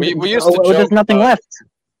 we used to joke there's nothing left.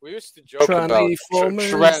 We used to joke about trans. When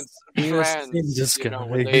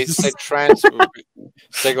they say trans,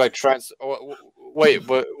 say like trans. Oh, wait,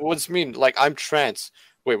 what does it mean? Like, I'm trans.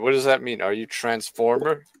 Wait, what does that mean? Are you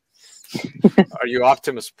Transformer? Are you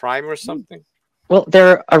Optimus Prime or something? Well,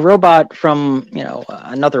 they're a robot from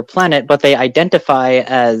another planet, but they identify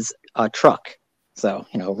as a truck. So,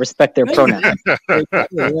 respect their pronouns.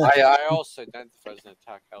 I also identify as an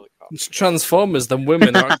attack helicopter. It's Transformers, then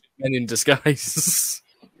women are men in disguise.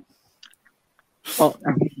 Well,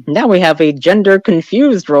 now we have a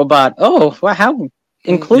gender-confused robot. Oh, well, how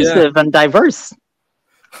inclusive and diverse.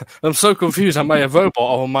 I'm so confused. Am I a robot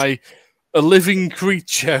or am I a living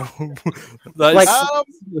creature? What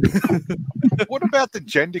about the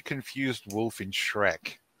gender-confused wolf in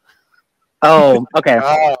Shrek? Oh, okay.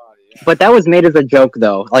 But that was made as a joke,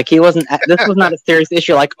 though. Like, he wasn't. This was not a serious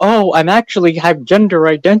issue. Like, oh, I'm actually have gender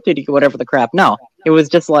identity, whatever the crap. No, it was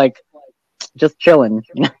just like, just chilling.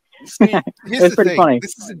 See, It here's was the pretty thing. funny.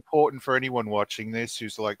 This is important for anyone watching this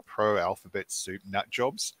who's like pro alphabet soup nut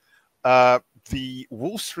jobs. The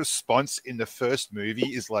wolf's response in the first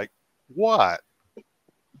movie is like, what?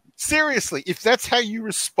 Seriously, if that's how you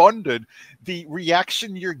responded, the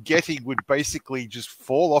reaction you're getting would basically just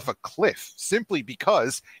fall off a cliff simply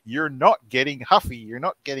because you're not getting huffy, you're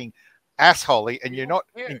not getting assholey, and you're not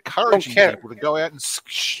encouraging people to go out and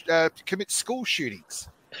commit school shootings.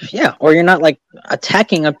 Yeah, or you're not like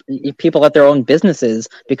attacking people at their own businesses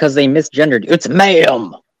because they misgendered. It's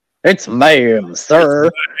ma'am,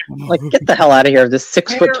 sir. Like, get the hell out of here, this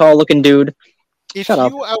 6 foot tall looking dude. Shut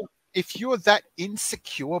up. If you're that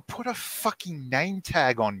insecure, put a fucking name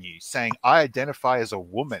tag on you saying I identify as a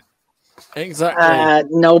woman. Exactly.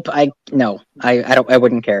 Nope. I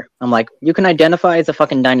wouldn't care. I'm like, you can identify as a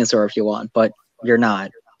fucking dinosaur if you want, but you're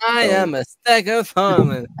not. I am a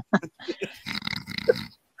stegosaurus.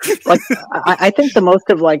 Like, I think the most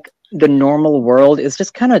of like the normal world is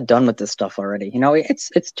just kind of done with this stuff already. You know,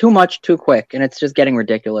 it's too much, too quick, and it's just getting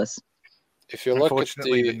ridiculous. If you look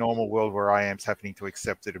Unfortunately, at the normal world where I am is having to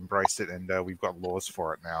accept it, embrace it, and we've got laws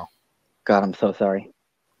for it now. God, I'm so sorry.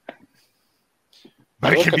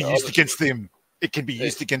 But it can be used against them. It can be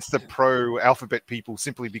used against the pro-alphabet people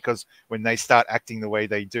simply because when they start acting the way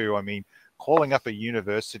they do, I mean, calling up a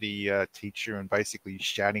university teacher and basically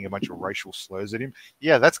shouting a bunch of racial slurs at him,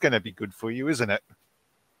 yeah, that's going to be good for you, isn't it?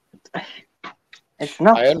 It's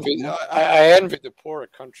not. I envy the poorer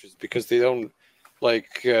countries because they don't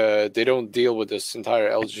they don't deal with this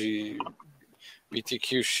entire LGBTQ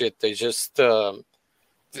shit. They just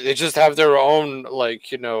have their own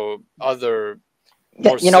other.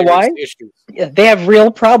 You know why? Issues. Yeah, they have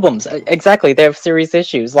real problems. Exactly, they have serious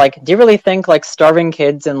issues. Like, do you really think like starving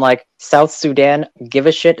kids in like South Sudan give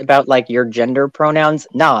a shit about like your gender pronouns?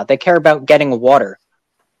 Nah, they care about getting water.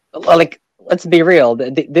 Like, let's be real.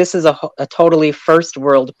 This is a totally first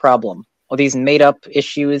world problem. All these made up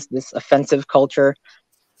issues, this offensive culture.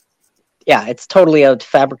 Yeah, it's totally a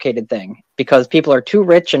fabricated thing because people are too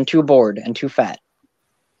rich and too bored and too fat,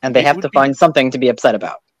 and they have to find something to be upset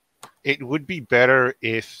about. It would be better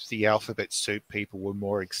if the alphabet soup people were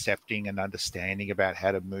more accepting and understanding about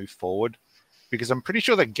how to move forward, because I'm pretty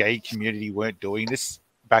sure the gay community weren't doing this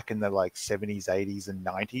back in the like 70s, 80s, and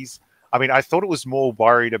 90s. I mean, I thought it was more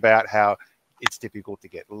worried about how it's difficult to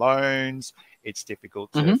get loans, it's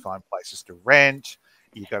difficult to find places to rent,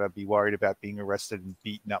 you got to be worried about being arrested and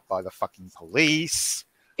beaten up by the fucking police.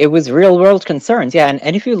 It was real world concerns, yeah.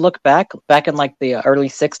 And if you look back in like the early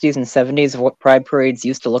 60s and 70s of what pride parades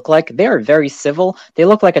used to look like, they are very civil. They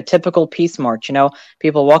look like a typical peace march, you know,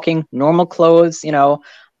 people walking normal clothes, you know,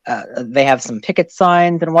 they have some picket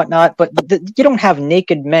signs and whatnot, but you don't have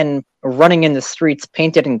naked men running in the streets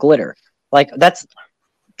painted in glitter. Like, that's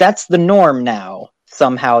the norm now.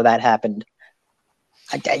 Somehow that happened.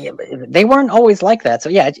 They weren't always like that. So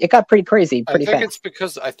yeah, it got pretty crazy pretty fast.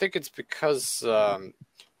 I think it's because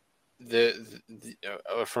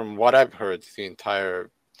from what I've heard, the entire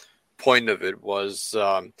point of it was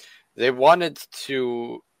they wanted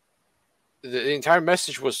to. The entire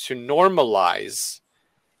message was to normalize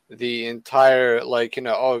the entire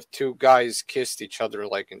if two guys kissed each other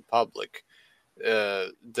like in public,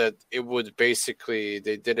 that it would basically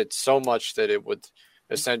they did it so much that it would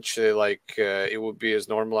essentially it would be as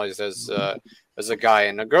normalized as a guy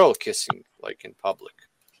and a girl kissing like in public.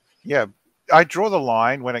 Yeah. I draw the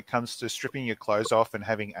line when it comes to stripping your clothes off and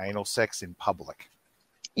having anal sex in public.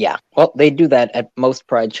 Yeah, well, they do that at most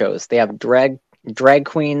pride shows. They have drag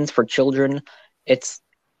queens for children. It's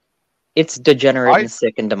degenerate and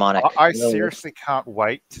sick and demonic. I seriously can't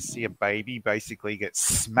wait to see a baby basically get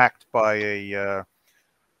smacked by a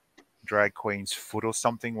drag queen's foot or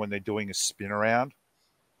something when they're doing a spin around.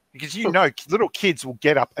 Because little kids will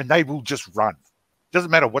get up and they will just run.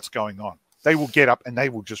 Doesn't matter what's going on. They will get up and they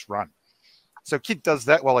will just run. So a kid does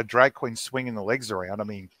that while a drag queen's swinging the legs around. I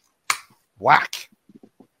mean, whack.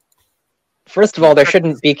 First of all, there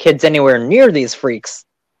shouldn't be kids anywhere near these freaks.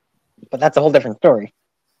 But that's a whole different story.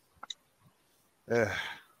 I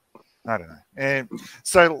don't know. And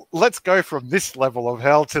so let's go from this level of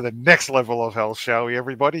hell to the next level of hell, shall we,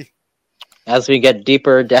 everybody? As we get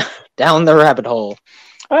deeper down the rabbit hole.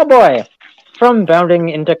 Oh boy. From bounding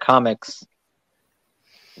into comics.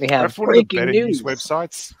 We have That's one of the better news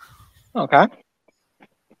websites. Okay.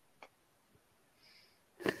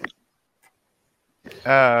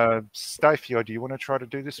 Styphior, do you want to try to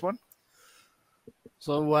do this one?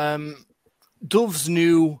 So, Dove's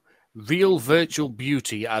new Real Virtual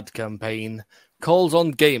Beauty ad campaign calls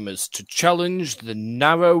on gamers to challenge the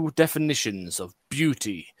narrow definitions of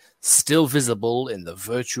beauty still visible in the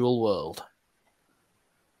virtual world.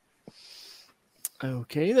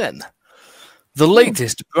 Okay then. The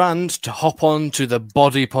latest brand to hop on to the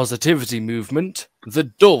body positivity movement, the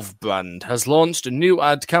Dove brand, has launched a new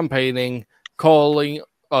ad campaign calling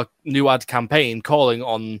on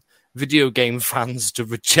video game fans to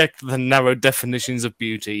reject the narrow definitions of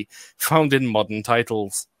beauty found in modern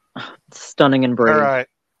titles. Stunning and brave. All right.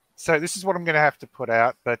 So this is what I'm going to have to put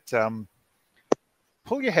out, but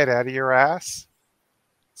pull your head out of your ass.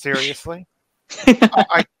 Seriously.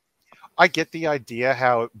 I get the idea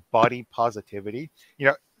how body positivity,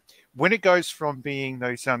 when it goes from being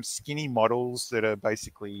those skinny models that are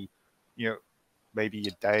basically, maybe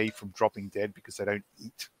a day from dropping dead because they don't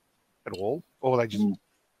eat at all, or they just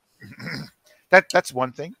that's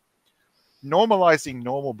one thing. Normalizing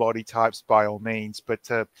normal body types by all means,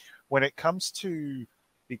 but when it comes to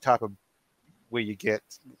the type of when you get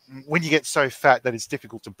so fat that it's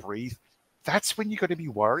difficult to breathe, that's when you got to be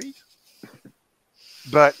worried.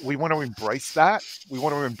 But we want to embrace that. We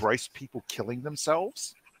want to embrace people killing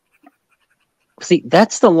themselves. See,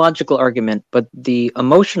 that's the logical argument, but the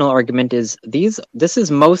emotional argument is this is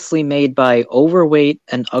mostly made by overweight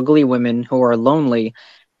and ugly women who are lonely,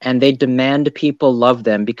 and they demand people love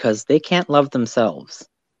them because they can't love themselves.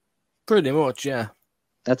 Pretty much, yeah.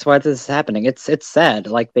 That's why this is happening. It's sad.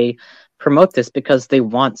 Like, they promote this because they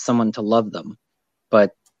want someone to love them,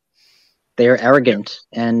 but they're arrogant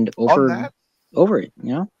and over it,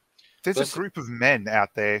 There's a group of men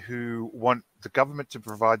out there who want the government to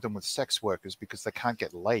provide them with sex workers because they can't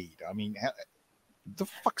get laid. I mean, the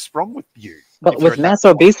fuck's wrong with you? But with mass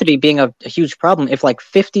obesity being a huge problem, if like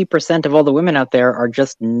 50% of all the women out there are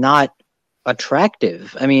just not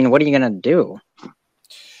attractive, I mean, what are you going to do?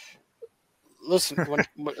 Listen,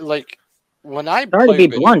 when I sorry to be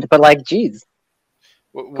blunt, but like, geez.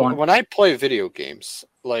 When I play video games,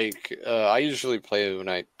 I usually play when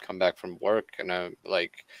I come back from work and I'm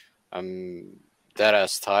dead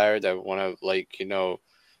ass tired. I want to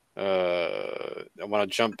I want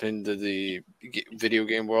to jump into the video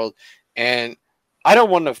game world, and I don't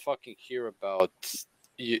want to fucking hear about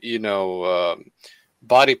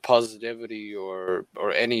body positivity or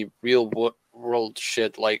any real world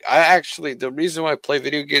shit. Like, the reason why I play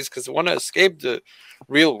video games is because I want to escape the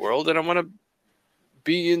real world and I want to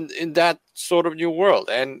be in that sort of new world,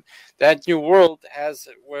 and that new world has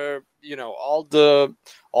where all the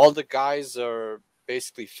guys are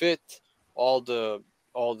basically fit, all the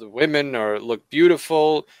women look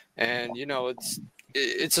beautiful, and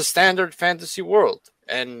it's a standard fantasy world.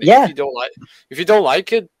 And if you don't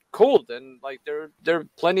like it, cool. Then there are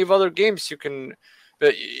plenty of other games you can.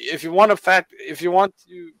 But if you want a fat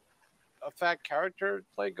character,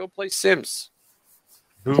 go play Sims.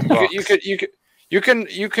 Boombox. You can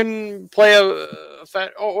play a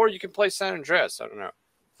fat, or you can play San Andreas. I don't know.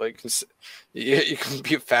 You can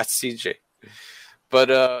be a fat CJ.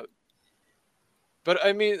 But I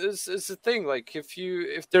mean, it's the thing. Like, if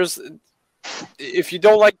you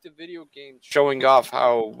don't like the video game showing off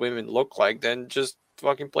how women look like, then just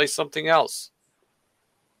fucking play something else.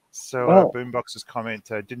 So Boombox's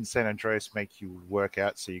comment: didn't San Andreas make you work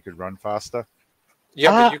out so you could run faster?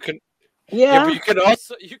 Yeah, but you can. Yeah, but you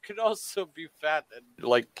can also be fat and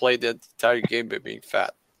play the entire game by being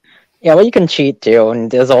fat. Yeah, well, you can cheat too, and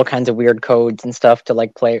there's all kinds of weird codes and stuff to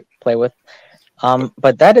play with.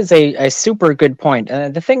 But that is a super good point.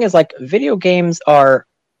 The thing is, video games are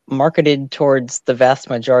marketed towards the vast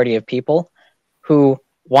majority of people who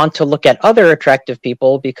want to look at other attractive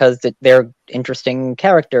people because they're interesting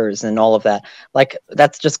characters and all of that.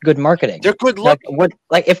 That's just good marketing. They're good looking.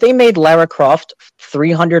 If they made Lara Croft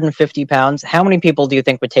 350 pounds, how many people do you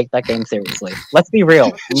think would take that game seriously? Let's be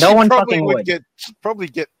real. No one fucking would. Probably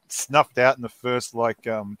get snuffed out in the first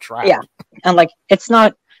track. Yeah, and it's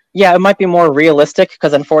not. Yeah, it might be more realistic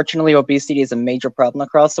because unfortunately obesity is a major problem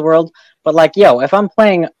across the world. But if I'm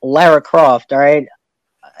playing Lara Croft, all right,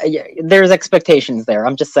 there's expectations there.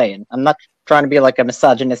 I'm just saying. I'm not trying to be a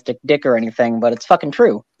misogynistic dick or anything, but it's fucking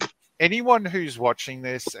true. Anyone who's watching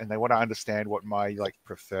this and they want to understand what my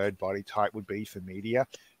preferred body type would be for media,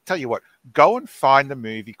 tell you what, go and find the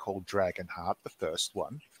movie called Dragonheart, the first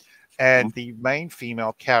one, and the main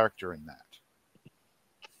female character in that.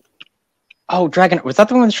 Oh, was that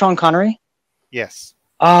the one with Sean Connery? Yes.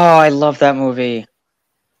 Oh, I love that movie.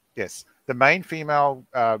 Yes. The main female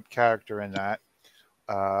character in that,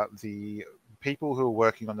 the people who were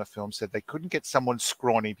working on the film said they couldn't get someone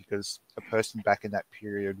scrawny because a person back in that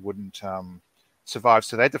period wouldn't survive,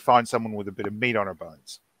 so they had to find someone with a bit of meat on her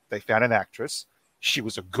bones. They found an actress. She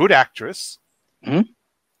was a good actress. Mm-hmm.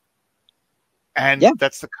 And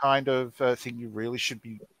that's the kind of thing you really should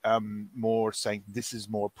be more saying, this is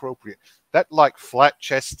more appropriate. That like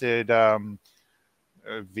flat-chested vegans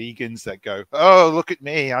that go, oh, look at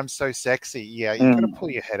me, I'm so sexy. Yeah, you've got to pull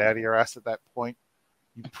your head out of your ass at that point.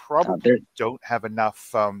 You probably don't have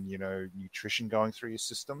enough, nutrition going through your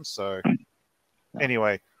system. So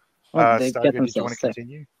anyway, Styphior, did you want to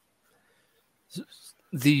continue?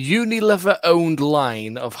 The Unilever-owned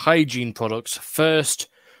line of hygiene products first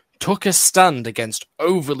took a stand against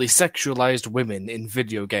overly sexualized women in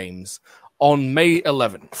video games on May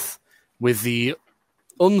 11th with the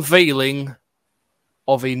unveiling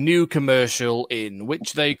of a new commercial in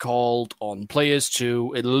which they called on players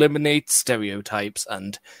to eliminate stereotypes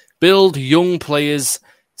and build young players'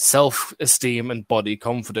 self-esteem and body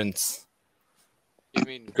confidence. You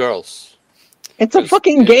mean girls? It's a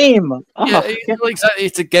fucking game! Yeah, exactly,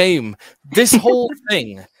 it's a game. This whole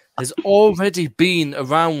thing has already been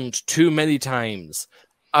around too many times.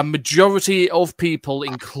 A majority of people,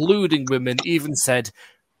 including women, even said,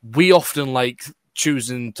 we often like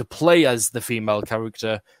choosing to play as the female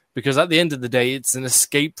character because at the end of the day, it's an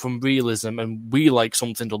escape from realism and we like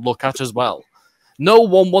something to look at as well. No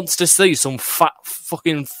one wants to see some fat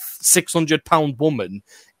fucking 600-pound woman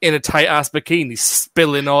in a tight-ass bikini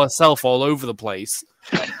spilling herself all over the place.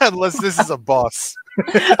 Unless this is a boss.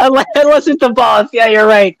 Unless it's a boss. Yeah, you're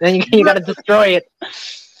right. Then you gotta destroy it.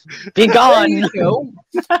 Be gone.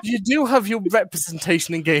 You do have your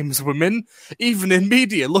representation in games, women. Even in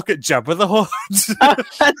media. Look at Jabba the Hutt.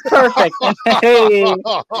 That's perfect. Hey.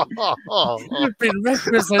 You've been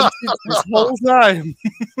represented this whole time.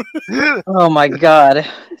 Oh my god,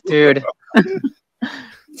 dude.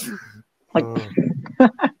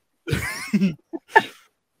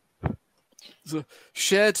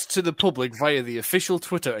 Shared to the public via the official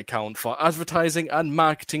Twitter account for advertising and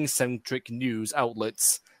marketing-centric news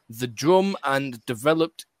outlets, the drum and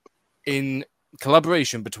developed in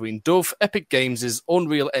collaboration between Dove, Epic Games'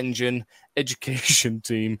 Unreal Engine education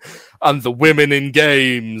team, and the Women in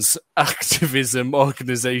Games activism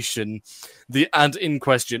organization. The ad in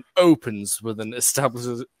question opens with an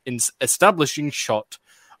establishing shot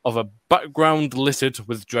of a background littered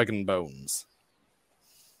with dragon bones.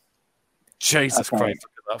 Jesus Christ.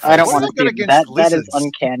 I don't want to see that. That is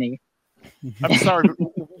uncanny. I'm sorry,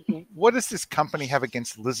 but what does this company have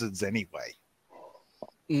against lizards anyway?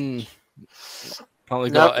 Probably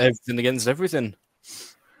got everything against everything.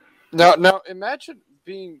 Now, imagine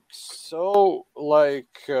being so,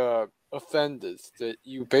 offended that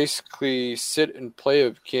you basically sit and play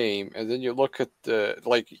a game, and then you look at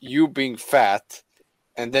you being fat,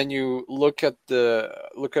 and then you look at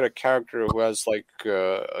a character who has a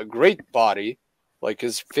great body,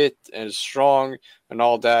 is fit and is strong and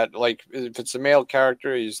all that. Like if it's a male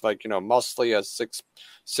character, he's muscly, has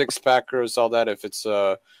six packers, all that. If it's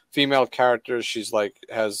a female character, she's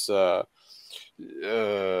has small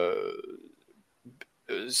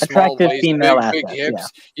waist, female big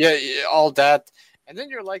hips, yeah, all that. And then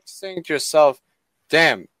you're saying to yourself,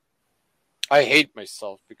 "Damn, I hate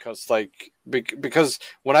myself because because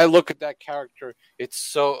when I look at that character, it's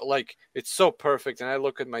so perfect, and I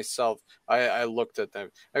look at myself, I looked at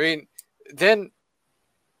them. I mean, then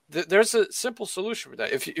there's a simple solution for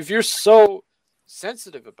that. If you're so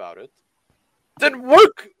sensitive about it, then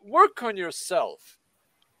work on yourself.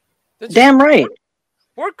 Damn right.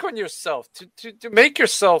 Work on yourself to make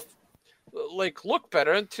yourself look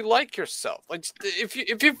better and to like yourself.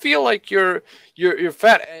 If you feel like you're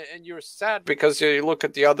fat and you're sad because you look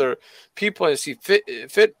at the other people and see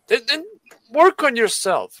fit, then work on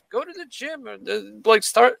yourself. Go to the gym and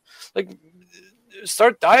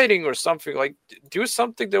start dieting or something. Do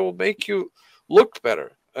something that will make you look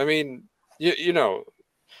better. I mean,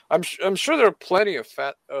 I'm sure there are plenty of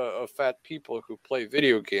fat people who play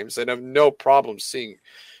video games and have no problem seeing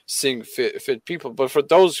fit people. But for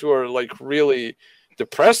those who are really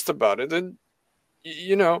depressed about it, then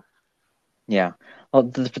Yeah. Well,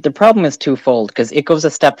 the problem is twofold because it goes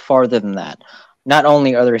a step farther than that. Not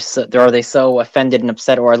only are they so offended and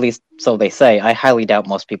upset, or at least so they say. I highly doubt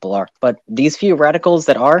most people are. But these few radicals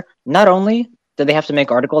that are, not only do they have to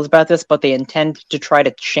make articles about this, but they intend to try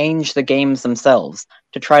to change the games themselves,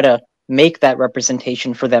 to try to make that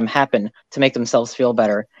representation for them happen, to make themselves feel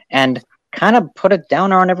better, and kind of put it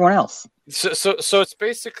down on everyone else. So it's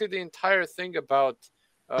basically the entire thing about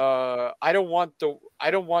I don't want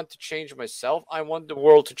to change myself. I want the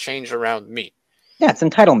world to change around me. Yeah, it's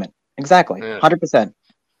entitlement. Exactly. 100%.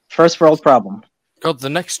 First world problem. God, the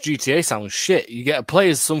next GTA sounds shit. You get to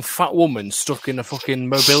play as some fat woman stuck in a fucking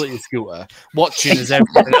mobility scooter, watching as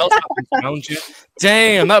everything else happens around you.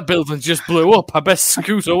 Damn, that building just blew up. I best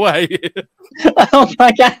scoot away. Oh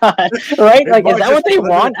my god! Right? Like, is that what they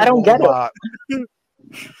want? I don't get it.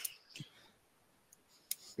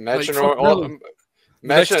 Imagine,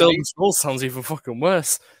 Next Elder Scrolls sounds even fucking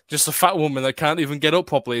worse. Just a fat woman that can't even get up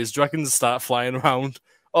properly as dragons start flying around.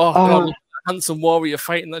 Oh god, look at that handsome warrior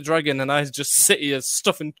fighting that dragon, and I just sit here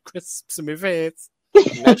stuffing crisps in my face.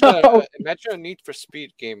 Imagine a Need for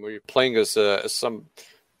Speed game where you're playing as some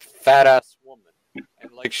fat ass woman,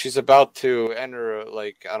 and like she's about to enter,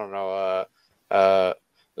 like, I don't know,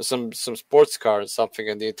 some sports car or something,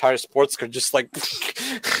 and the entire sports car just like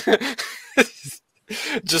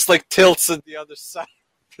just like tilts on the other side.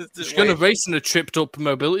 She's going to race in a tripped up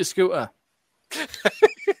mobility scooter.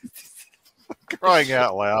 Crying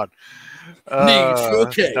out loud.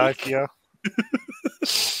 Styphior.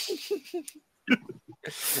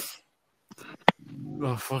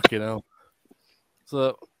 Oh, fucking hell.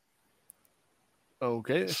 So,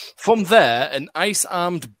 okay. From there, an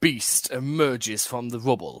ice-armed beast emerges from the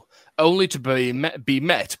rubble, only to be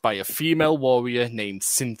met by a female warrior named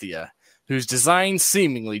Cynthia, whose design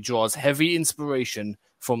seemingly draws heavy inspiration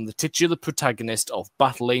from the titular protagonist of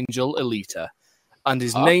Battle Angel Alita, and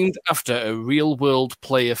is named after a real-world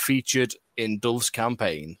player featured in Dove's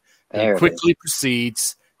campaign, who quickly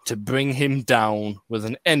proceeds to bring him down with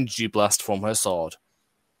an energy blast from her sword.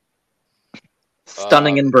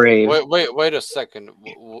 Stunning and brave. Wait a second.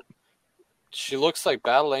 She looks like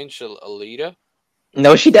Battle Angel Alita?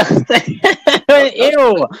 No, she doesn't.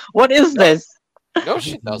 Ew! What is this? No,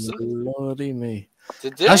 she doesn't. Lordy me.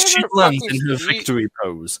 As she lands in her victory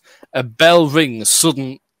pose, a bell rings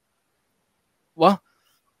sudden. What?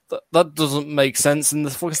 That doesn't make sense in the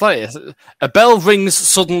fucking slightest. A bell rings,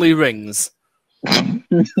 suddenly rings.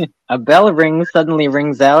 A bell rings, suddenly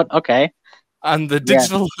rings out. Okay. And the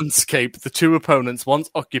digital landscape the two opponents once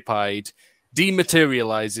occupied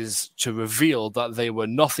dematerializes to reveal that they were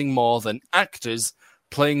nothing more than actors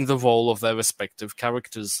playing the role of their respective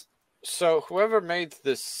characters. So whoever made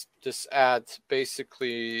this ad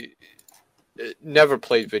basically never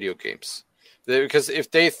played video games. Because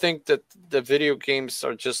if they think that the video games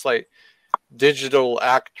are just like digital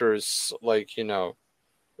actors, like, you know,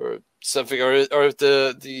 or something, or if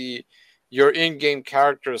the your in-game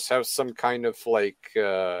characters have some kind of like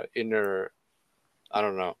inner, I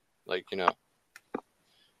don't know, like, you know,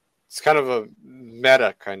 it's kind of a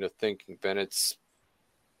meta kind of thinking, Ben. It's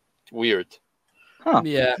weird. Huh.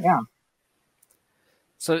 Yeah.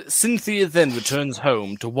 So Cynthia then returns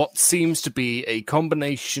home to what seems to be a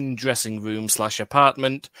combination dressing room /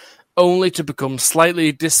 apartment, only to become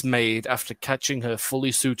slightly dismayed after catching her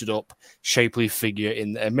fully suited up, shapely figure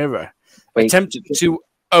in a mirror. Attempting to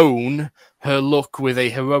own her look with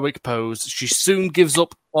a heroic pose, she soon gives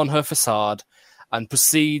up on her facade and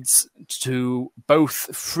proceeds to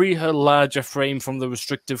both free her larger frame from the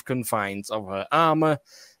restrictive confines of her armor,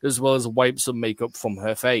 as well as wipe some makeup from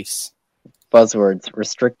her face. Buzzwords: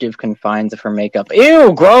 restrictive confines of her makeup.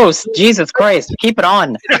 Ew, gross! Jesus Christ, keep it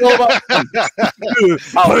on. I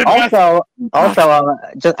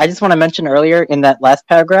just want to mention earlier in that last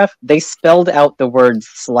paragraph, they spelled out the word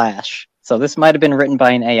slash. So this might have been written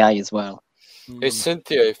by an AI as well. Hey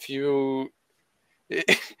Cynthia, if you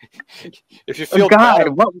feel bad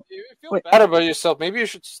about yourself, maybe you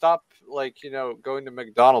should stop, like, you know, going to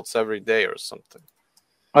McDonald's every day or something.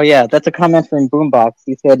 Oh yeah, that's a comment from Boombox.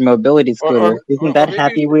 He said mobility scooter. Isn't that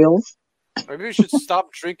Happy Wheels? Maybe you should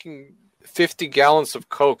stop drinking 50 gallons of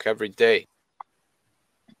Coke every day.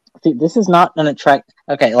 See, this is not an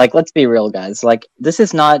Okay, like, let's be real, guys. Like, this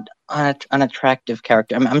is not an attractive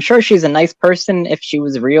character. I'm sure she's a nice person if she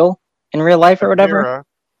was real in real life or whatever. Aeveirra,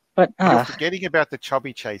 but you're forgetting about the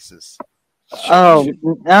chubby chasers. Oh,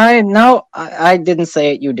 I didn't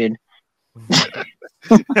say it. You did.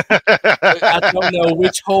 I don't know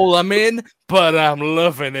which hole I'm in, but I'm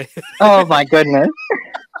loving it. Oh my goodness.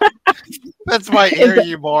 That's my ear,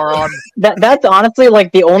 you moron. That's honestly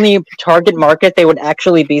like the only target market they would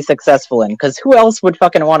actually be successful in. Because who else would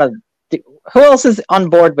fucking want to? Who else is on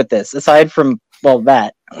board with this aside from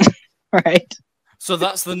that, right? So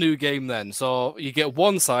that's the new game then. So you get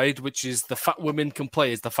one side, which is the fat woman can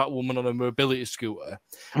play as the fat woman on a mobility scooter.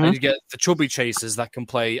 Mm-hmm. And you get the chubby chasers that can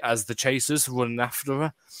play as the chasers running after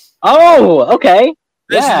her. Oh, okay.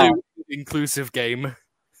 There's a new inclusive game.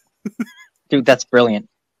 Dude, that's brilliant.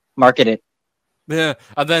 Market it. Yeah,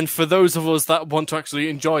 and then for those of us that want to actually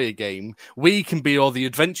enjoy a game, we can be all the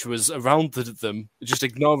adventurers around them, just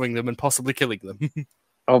ignoring them and possibly killing them.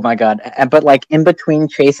 Oh my god! But like in between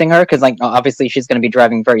chasing her, because like obviously she's going to be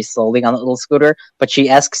driving very slowly on the little scooter, but she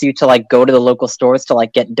asks you to like go to the local stores to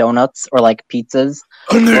like get donuts or like pizzas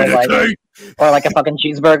or like a fucking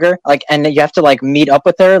cheeseburger, like, and you have to like meet up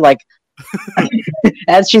with her like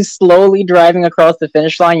as she's slowly driving across the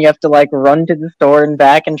finish line. You have to like run to the store and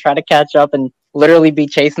back and try to catch up and literally be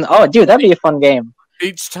chasing. Oh, dude, that'd be a fun game.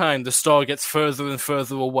 Each time the store gets further and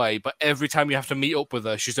further away, but every time you have to meet up with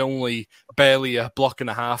her, she's only barely a block and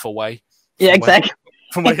a half away. Yeah, exactly.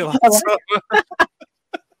 From where you last saw her.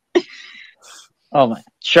 Oh my,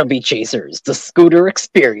 Chubby Chasers, the scooter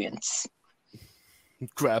experience.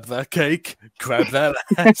 Grab that cake, grab that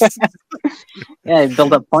ass. Yeah,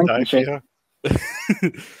 build up points and shit.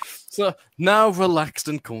 So, now relaxed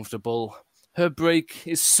and comfortable, her break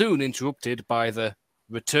is soon interrupted by the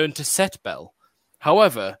return to set bell.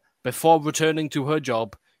 However, before returning to her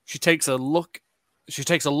job, she takes a long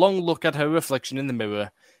look at her reflection in the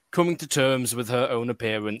mirror, coming to terms with her own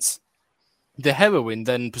appearance. The heroine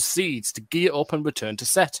then proceeds to gear up and return to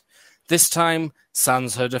set, this time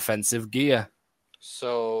sans her defensive gear.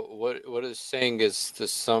 So what it's saying is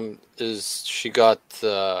she got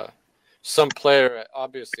some player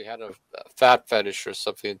obviously had a fat fetish or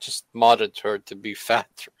something, just modded her to be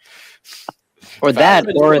fat. Or that,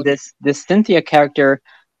 or this Cynthia character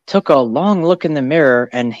took a long look in the mirror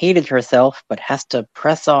and hated herself, but has to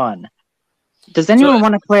press on. Does anyone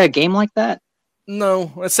want to play a game like that?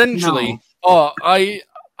 No, essentially. No.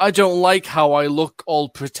 I don't like how I look all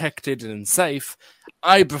protected and safe.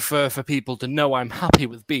 I prefer for people to know I'm happy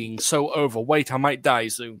with being so overweight I might die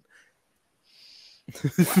soon.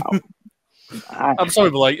 Wow. I'm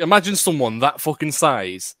sorry, but like, imagine someone that fucking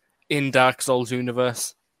size in Dark Souls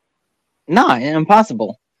universe. Nah,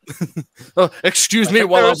 impossible. Excuse me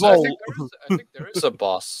while I roll. I think there is a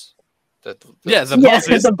boss.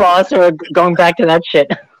 There's a boss, or going back to that shit.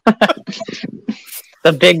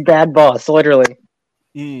 The big bad boss, literally.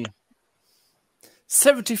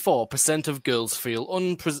 74% of girls feel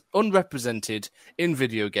unrepresented in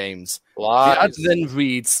video games. Lies. The ad then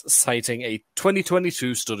reads, citing a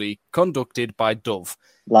 2022 study conducted by Dove.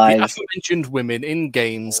 Lies. The aforementioned women in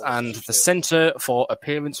games and the Center for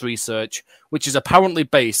Appearance Research, which is apparently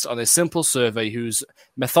based on a simple survey whose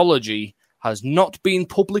methodology has not been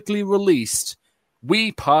publicly released.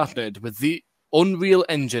 We partnered with the Unreal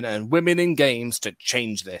Engine and Women in Games to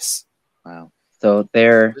change this. Wow. So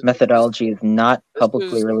their methodology is not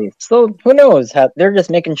publicly released. So who knows? They're just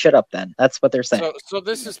making shit up then. That's what they're saying. So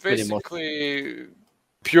this is basically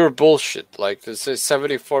pure bullshit. Like, this is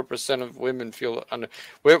 74% of women feel under.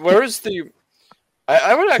 Where is the?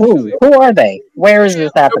 I would actually. Who are they? Where is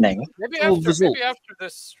this happening? Maybe after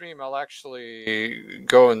this stream, I'll actually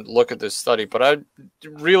go and look at this study. But I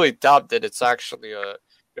really doubt that it's actually a.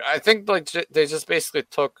 I think like they just basically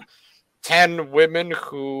took 10 women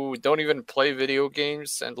who don't even play video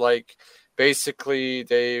games, and like basically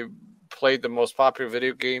they played the most popular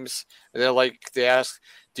video games, and they asked,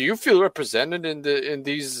 do you feel represented in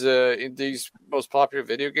these most popular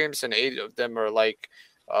video games? And 8 of them are like,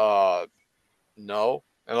 no.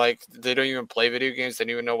 And like they don't even play video games, they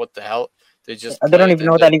don't even know what the hell they don't even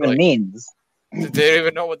know what that even means. They don't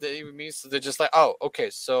even know what that even means, so they're just like, oh,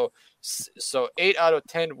 okay, so 8 out of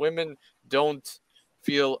 10 women don't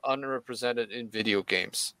feel underrepresented in video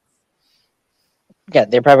games. Yeah,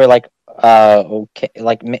 they're probably like, okay,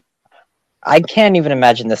 like, I can't even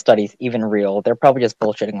imagine the study's even real. They're probably just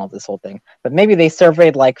bullshitting all this whole thing. But maybe they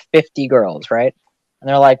surveyed like 50 girls, right? And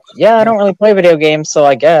they're like, yeah, I don't really play video games, so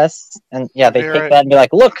I guess. And yeah, they take that and be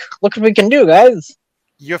like, look what we can do, guys.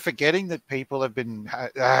 You're forgetting that people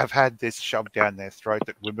have had this shoved down their throat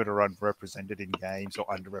that women are underrepresented in games or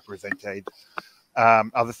underrepresented.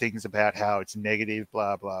 Other things about how it's negative,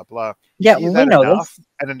 blah, blah, blah. Yeah, we know this.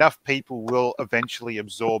 And enough people will eventually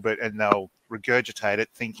absorb it and they'll regurgitate it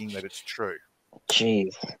thinking that it's true.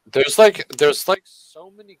 Jeez. There's like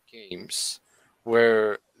so many games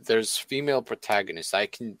where there's female protagonists. I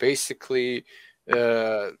can basically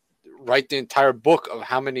write the entire book of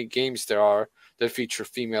how many games there are that feature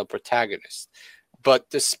female protagonists. But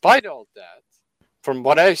despite all that, from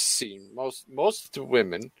what I've seen, most of the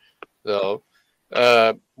women, though,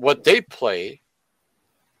 what they play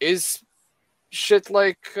is shit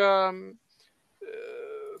like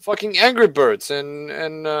fucking Angry Birds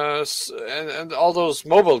and all those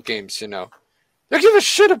mobile games, you know. They give a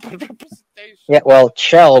shit about representation. Yeah, well,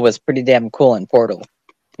 Chell was pretty damn cool in Portal.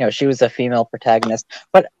 You know, she was a female protagonist,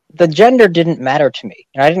 but the gender didn't matter to me.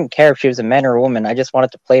 You know, I didn't care if she was a man or a woman. I just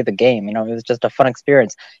wanted to play the game. You know, it was just a fun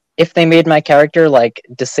experience. If they made my character like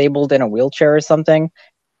disabled in a wheelchair or something,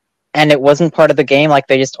 and it wasn't part of the game, like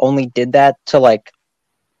they just only did that to like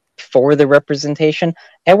for the representation,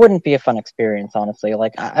 it wouldn't be a fun experience, honestly.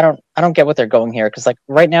 Like I don't get what they're going here, because like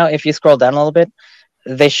right now, if you scroll down a little bit,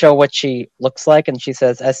 they show what she looks like, and she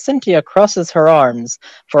says, as Cynthia crosses her arms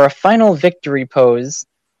for a final victory pose,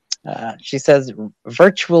 she says,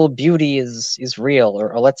 "Virtual beauty is real,"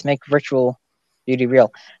 or "Let's make virtual beauty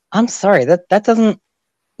real." I'm sorry, that doesn't.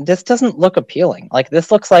 This doesn't look appealing. Like this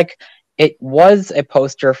looks like it was a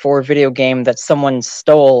poster for a video game that someone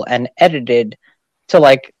stole and edited to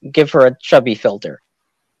like give her a chubby filter.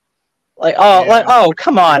 Like oh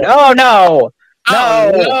come on. Oh no.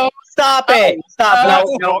 Oh, no. Stop it. Stop. That's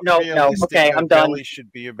No. not realistic. Okay, Her I'm done. belly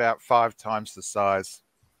should be about 5 times the size.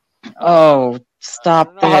 Oh, stop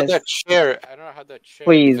I don't know how this. that chair. I don't know how that chair.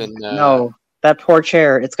 Please. Even, No. That poor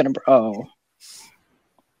chair, it's gonna oh.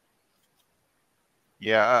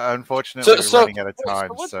 Yeah, unfortunately, we're running out of time.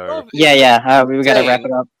 So Yeah. We gotta wrap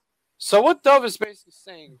it up. So what Dove is basically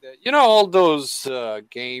saying that all those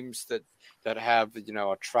games that have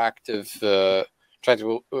attractive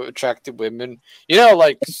women,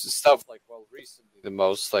 like stuff like recently the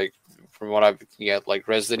most, like from what I've looking at, like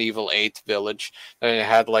Resident Evil 8 Village, and it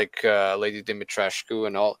had like Lady Dimitrescu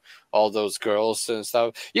and all those girls and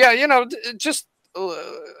stuff. Yeah, just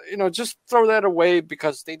just throw that away,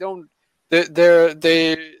 because they don't.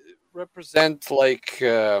 They represent like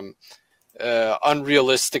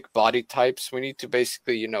unrealistic body types. We need to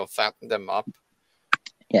basically fatten them up.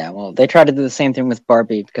 Yeah, well, they tried to do the same thing with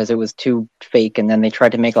Barbie because it was too fake, and then they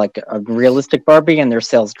tried to make like a realistic Barbie, and their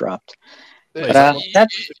sales dropped. But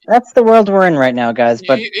that's the world we're in right now, guys.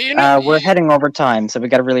 But we're heading over time, so we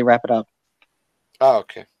got to really wrap it up. Oh,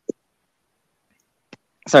 okay.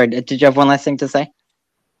 Sorry, did you have one last thing to say?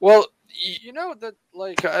 Well, that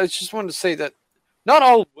like I just wanted to say that not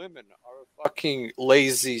all women are fucking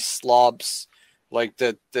lazy slobs like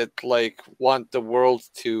that like want the world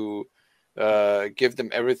to give them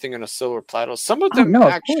everything on a silver platter. Some of them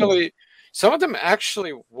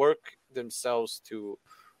actually work themselves to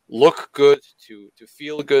look good, to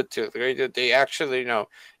feel good, they actually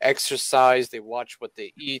exercise, they watch what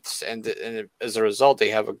they eat, and as a result they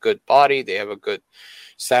have a good body, they have a good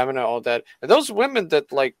stamina, all that. And those women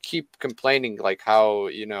that like keep complaining like how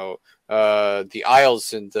the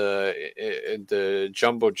aisles in the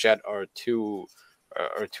jumbo jet are too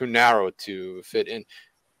narrow to fit in.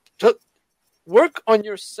 Work on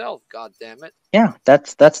yourself, god damn it. Yeah,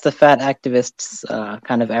 that's the fat activists'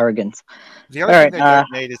 kind of arrogance. The only thing they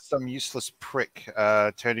don't need is some useless prick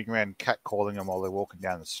turning around and catcalling them while they're walking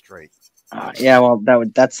down the street. Yeah, well,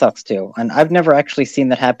 that sucks too. And I've never actually seen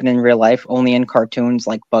that happen in real life, only in cartoons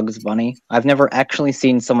like Bugs Bunny. I've never actually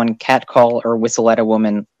seen someone catcall or whistle at a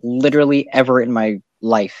woman literally ever in my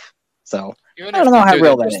life. So I don't know how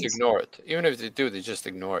real that is. Ignore it. Even if they do, they just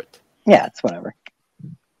ignore it. Yeah, it's whatever.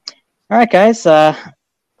 All right, guys.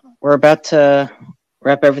 We're about to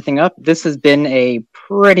wrap everything up. This has been a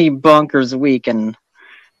pretty bonkers week, and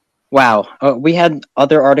wow, we had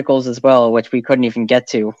other articles as well, which we couldn't even get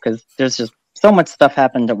to because there's just so much stuff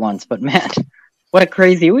happened at once. But man, what a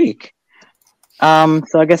crazy week! So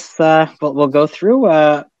I guess we'll go through.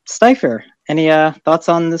 Styphior, any thoughts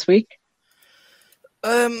on this week?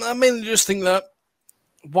 I mainly just think that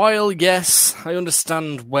while, yes, I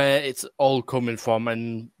understand where it's all coming from,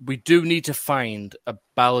 and we do need to find a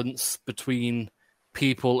balance between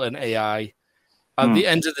people and AI, at the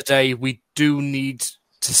end of the day, we do need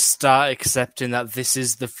to start accepting that this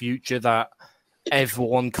is the future that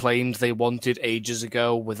everyone claimed they wanted ages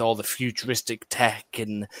ago, with all the futuristic tech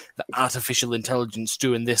and the artificial intelligence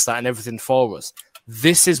doing this, that, and everything for us.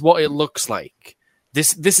 This is what it looks like.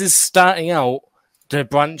 This is starting out to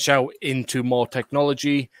branch out into more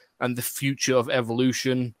technology and the future of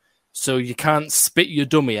evolution. So you can't spit your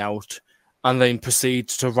dummy out and then proceed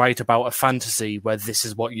to write about a fantasy where this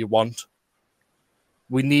is what you want.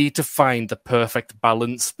 We need to find the perfect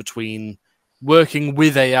balance between working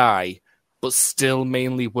with AI, but still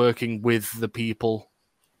mainly working with the people.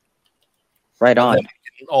 Right on. And then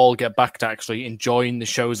we can all get back to actually enjoying the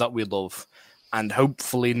shows that we love, and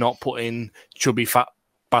hopefully not putting chubby fat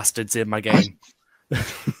bastards in my game.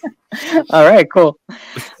 All right, cool.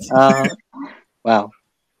 Wow.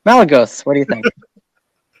 Malygos, what do you think?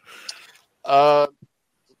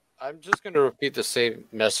 I'm just going to repeat the same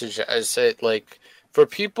message I said. Like, for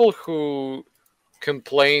people who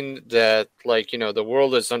complain that, like, the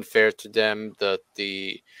world is unfair to them, that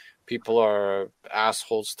the people are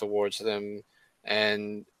assholes towards them,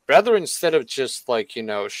 and rather, instead of just, like,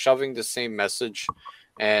 shoving the same message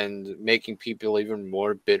and making people even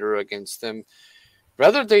more bitter against them,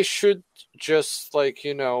 rather they should just, like,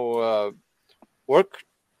 work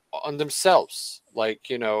on themselves. Like,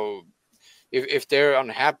 If they're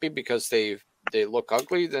unhappy because they look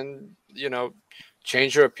ugly, then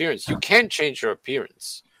change your appearance. You can change your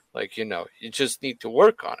appearance, you just need to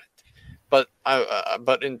work on it. But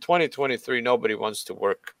in 2023, nobody wants to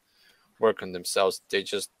work on themselves. They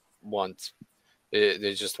just want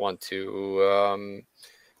they just want to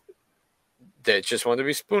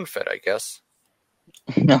be spoon fed, I guess.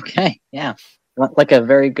 Okay, yeah, like a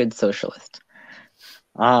very good socialist.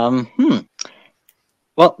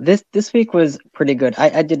 Well, this week was pretty good.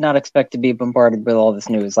 I did not expect to be bombarded with all this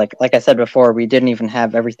news. Like I said before, we didn't even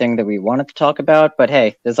have everything that we wanted to talk about. But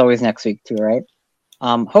hey, there's always next week too, right?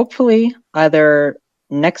 Hopefully, either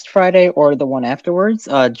next Friday or the one afterwards,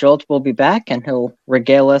 Jolt will be back and he'll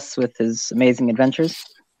regale us with his amazing adventures.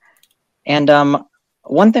 And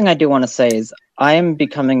one thing I do want to say is I am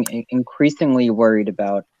becoming increasingly worried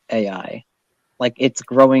about AI, like its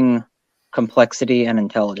growing complexity and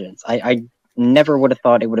intelligence. I never would have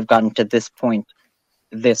thought it would have gotten to this point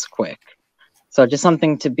this quick. So just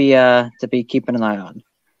something to be keeping an eye on.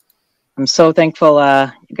 I'm so thankful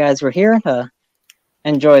you guys were here to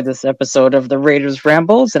enjoy this episode of the Raiders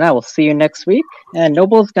Rambles, and I will see you next week. And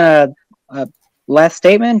Noble's gonna last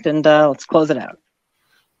statement, and let's close it out.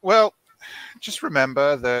 Well, just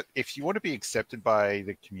remember that if you want to be accepted by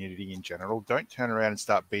the community in general, don't turn around and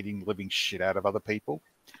start beating the living shit out of other people.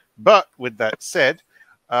 But with that said,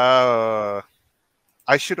 I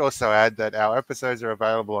should also add that our episodes are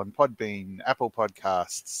available on Podbean, Apple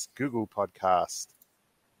Podcasts, Google Podcasts,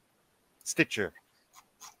 Stitcher,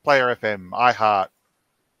 Player FM, iHeart,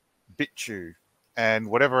 BitChute, and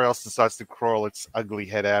whatever else decides to crawl its ugly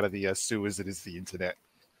head out of the sewers that is the internet.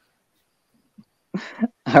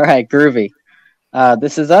 All right, groovy.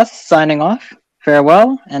 This is us signing off.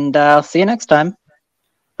 Farewell, and I'll see you next time.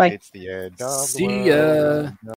 Bye. It's the end of See the world. ya.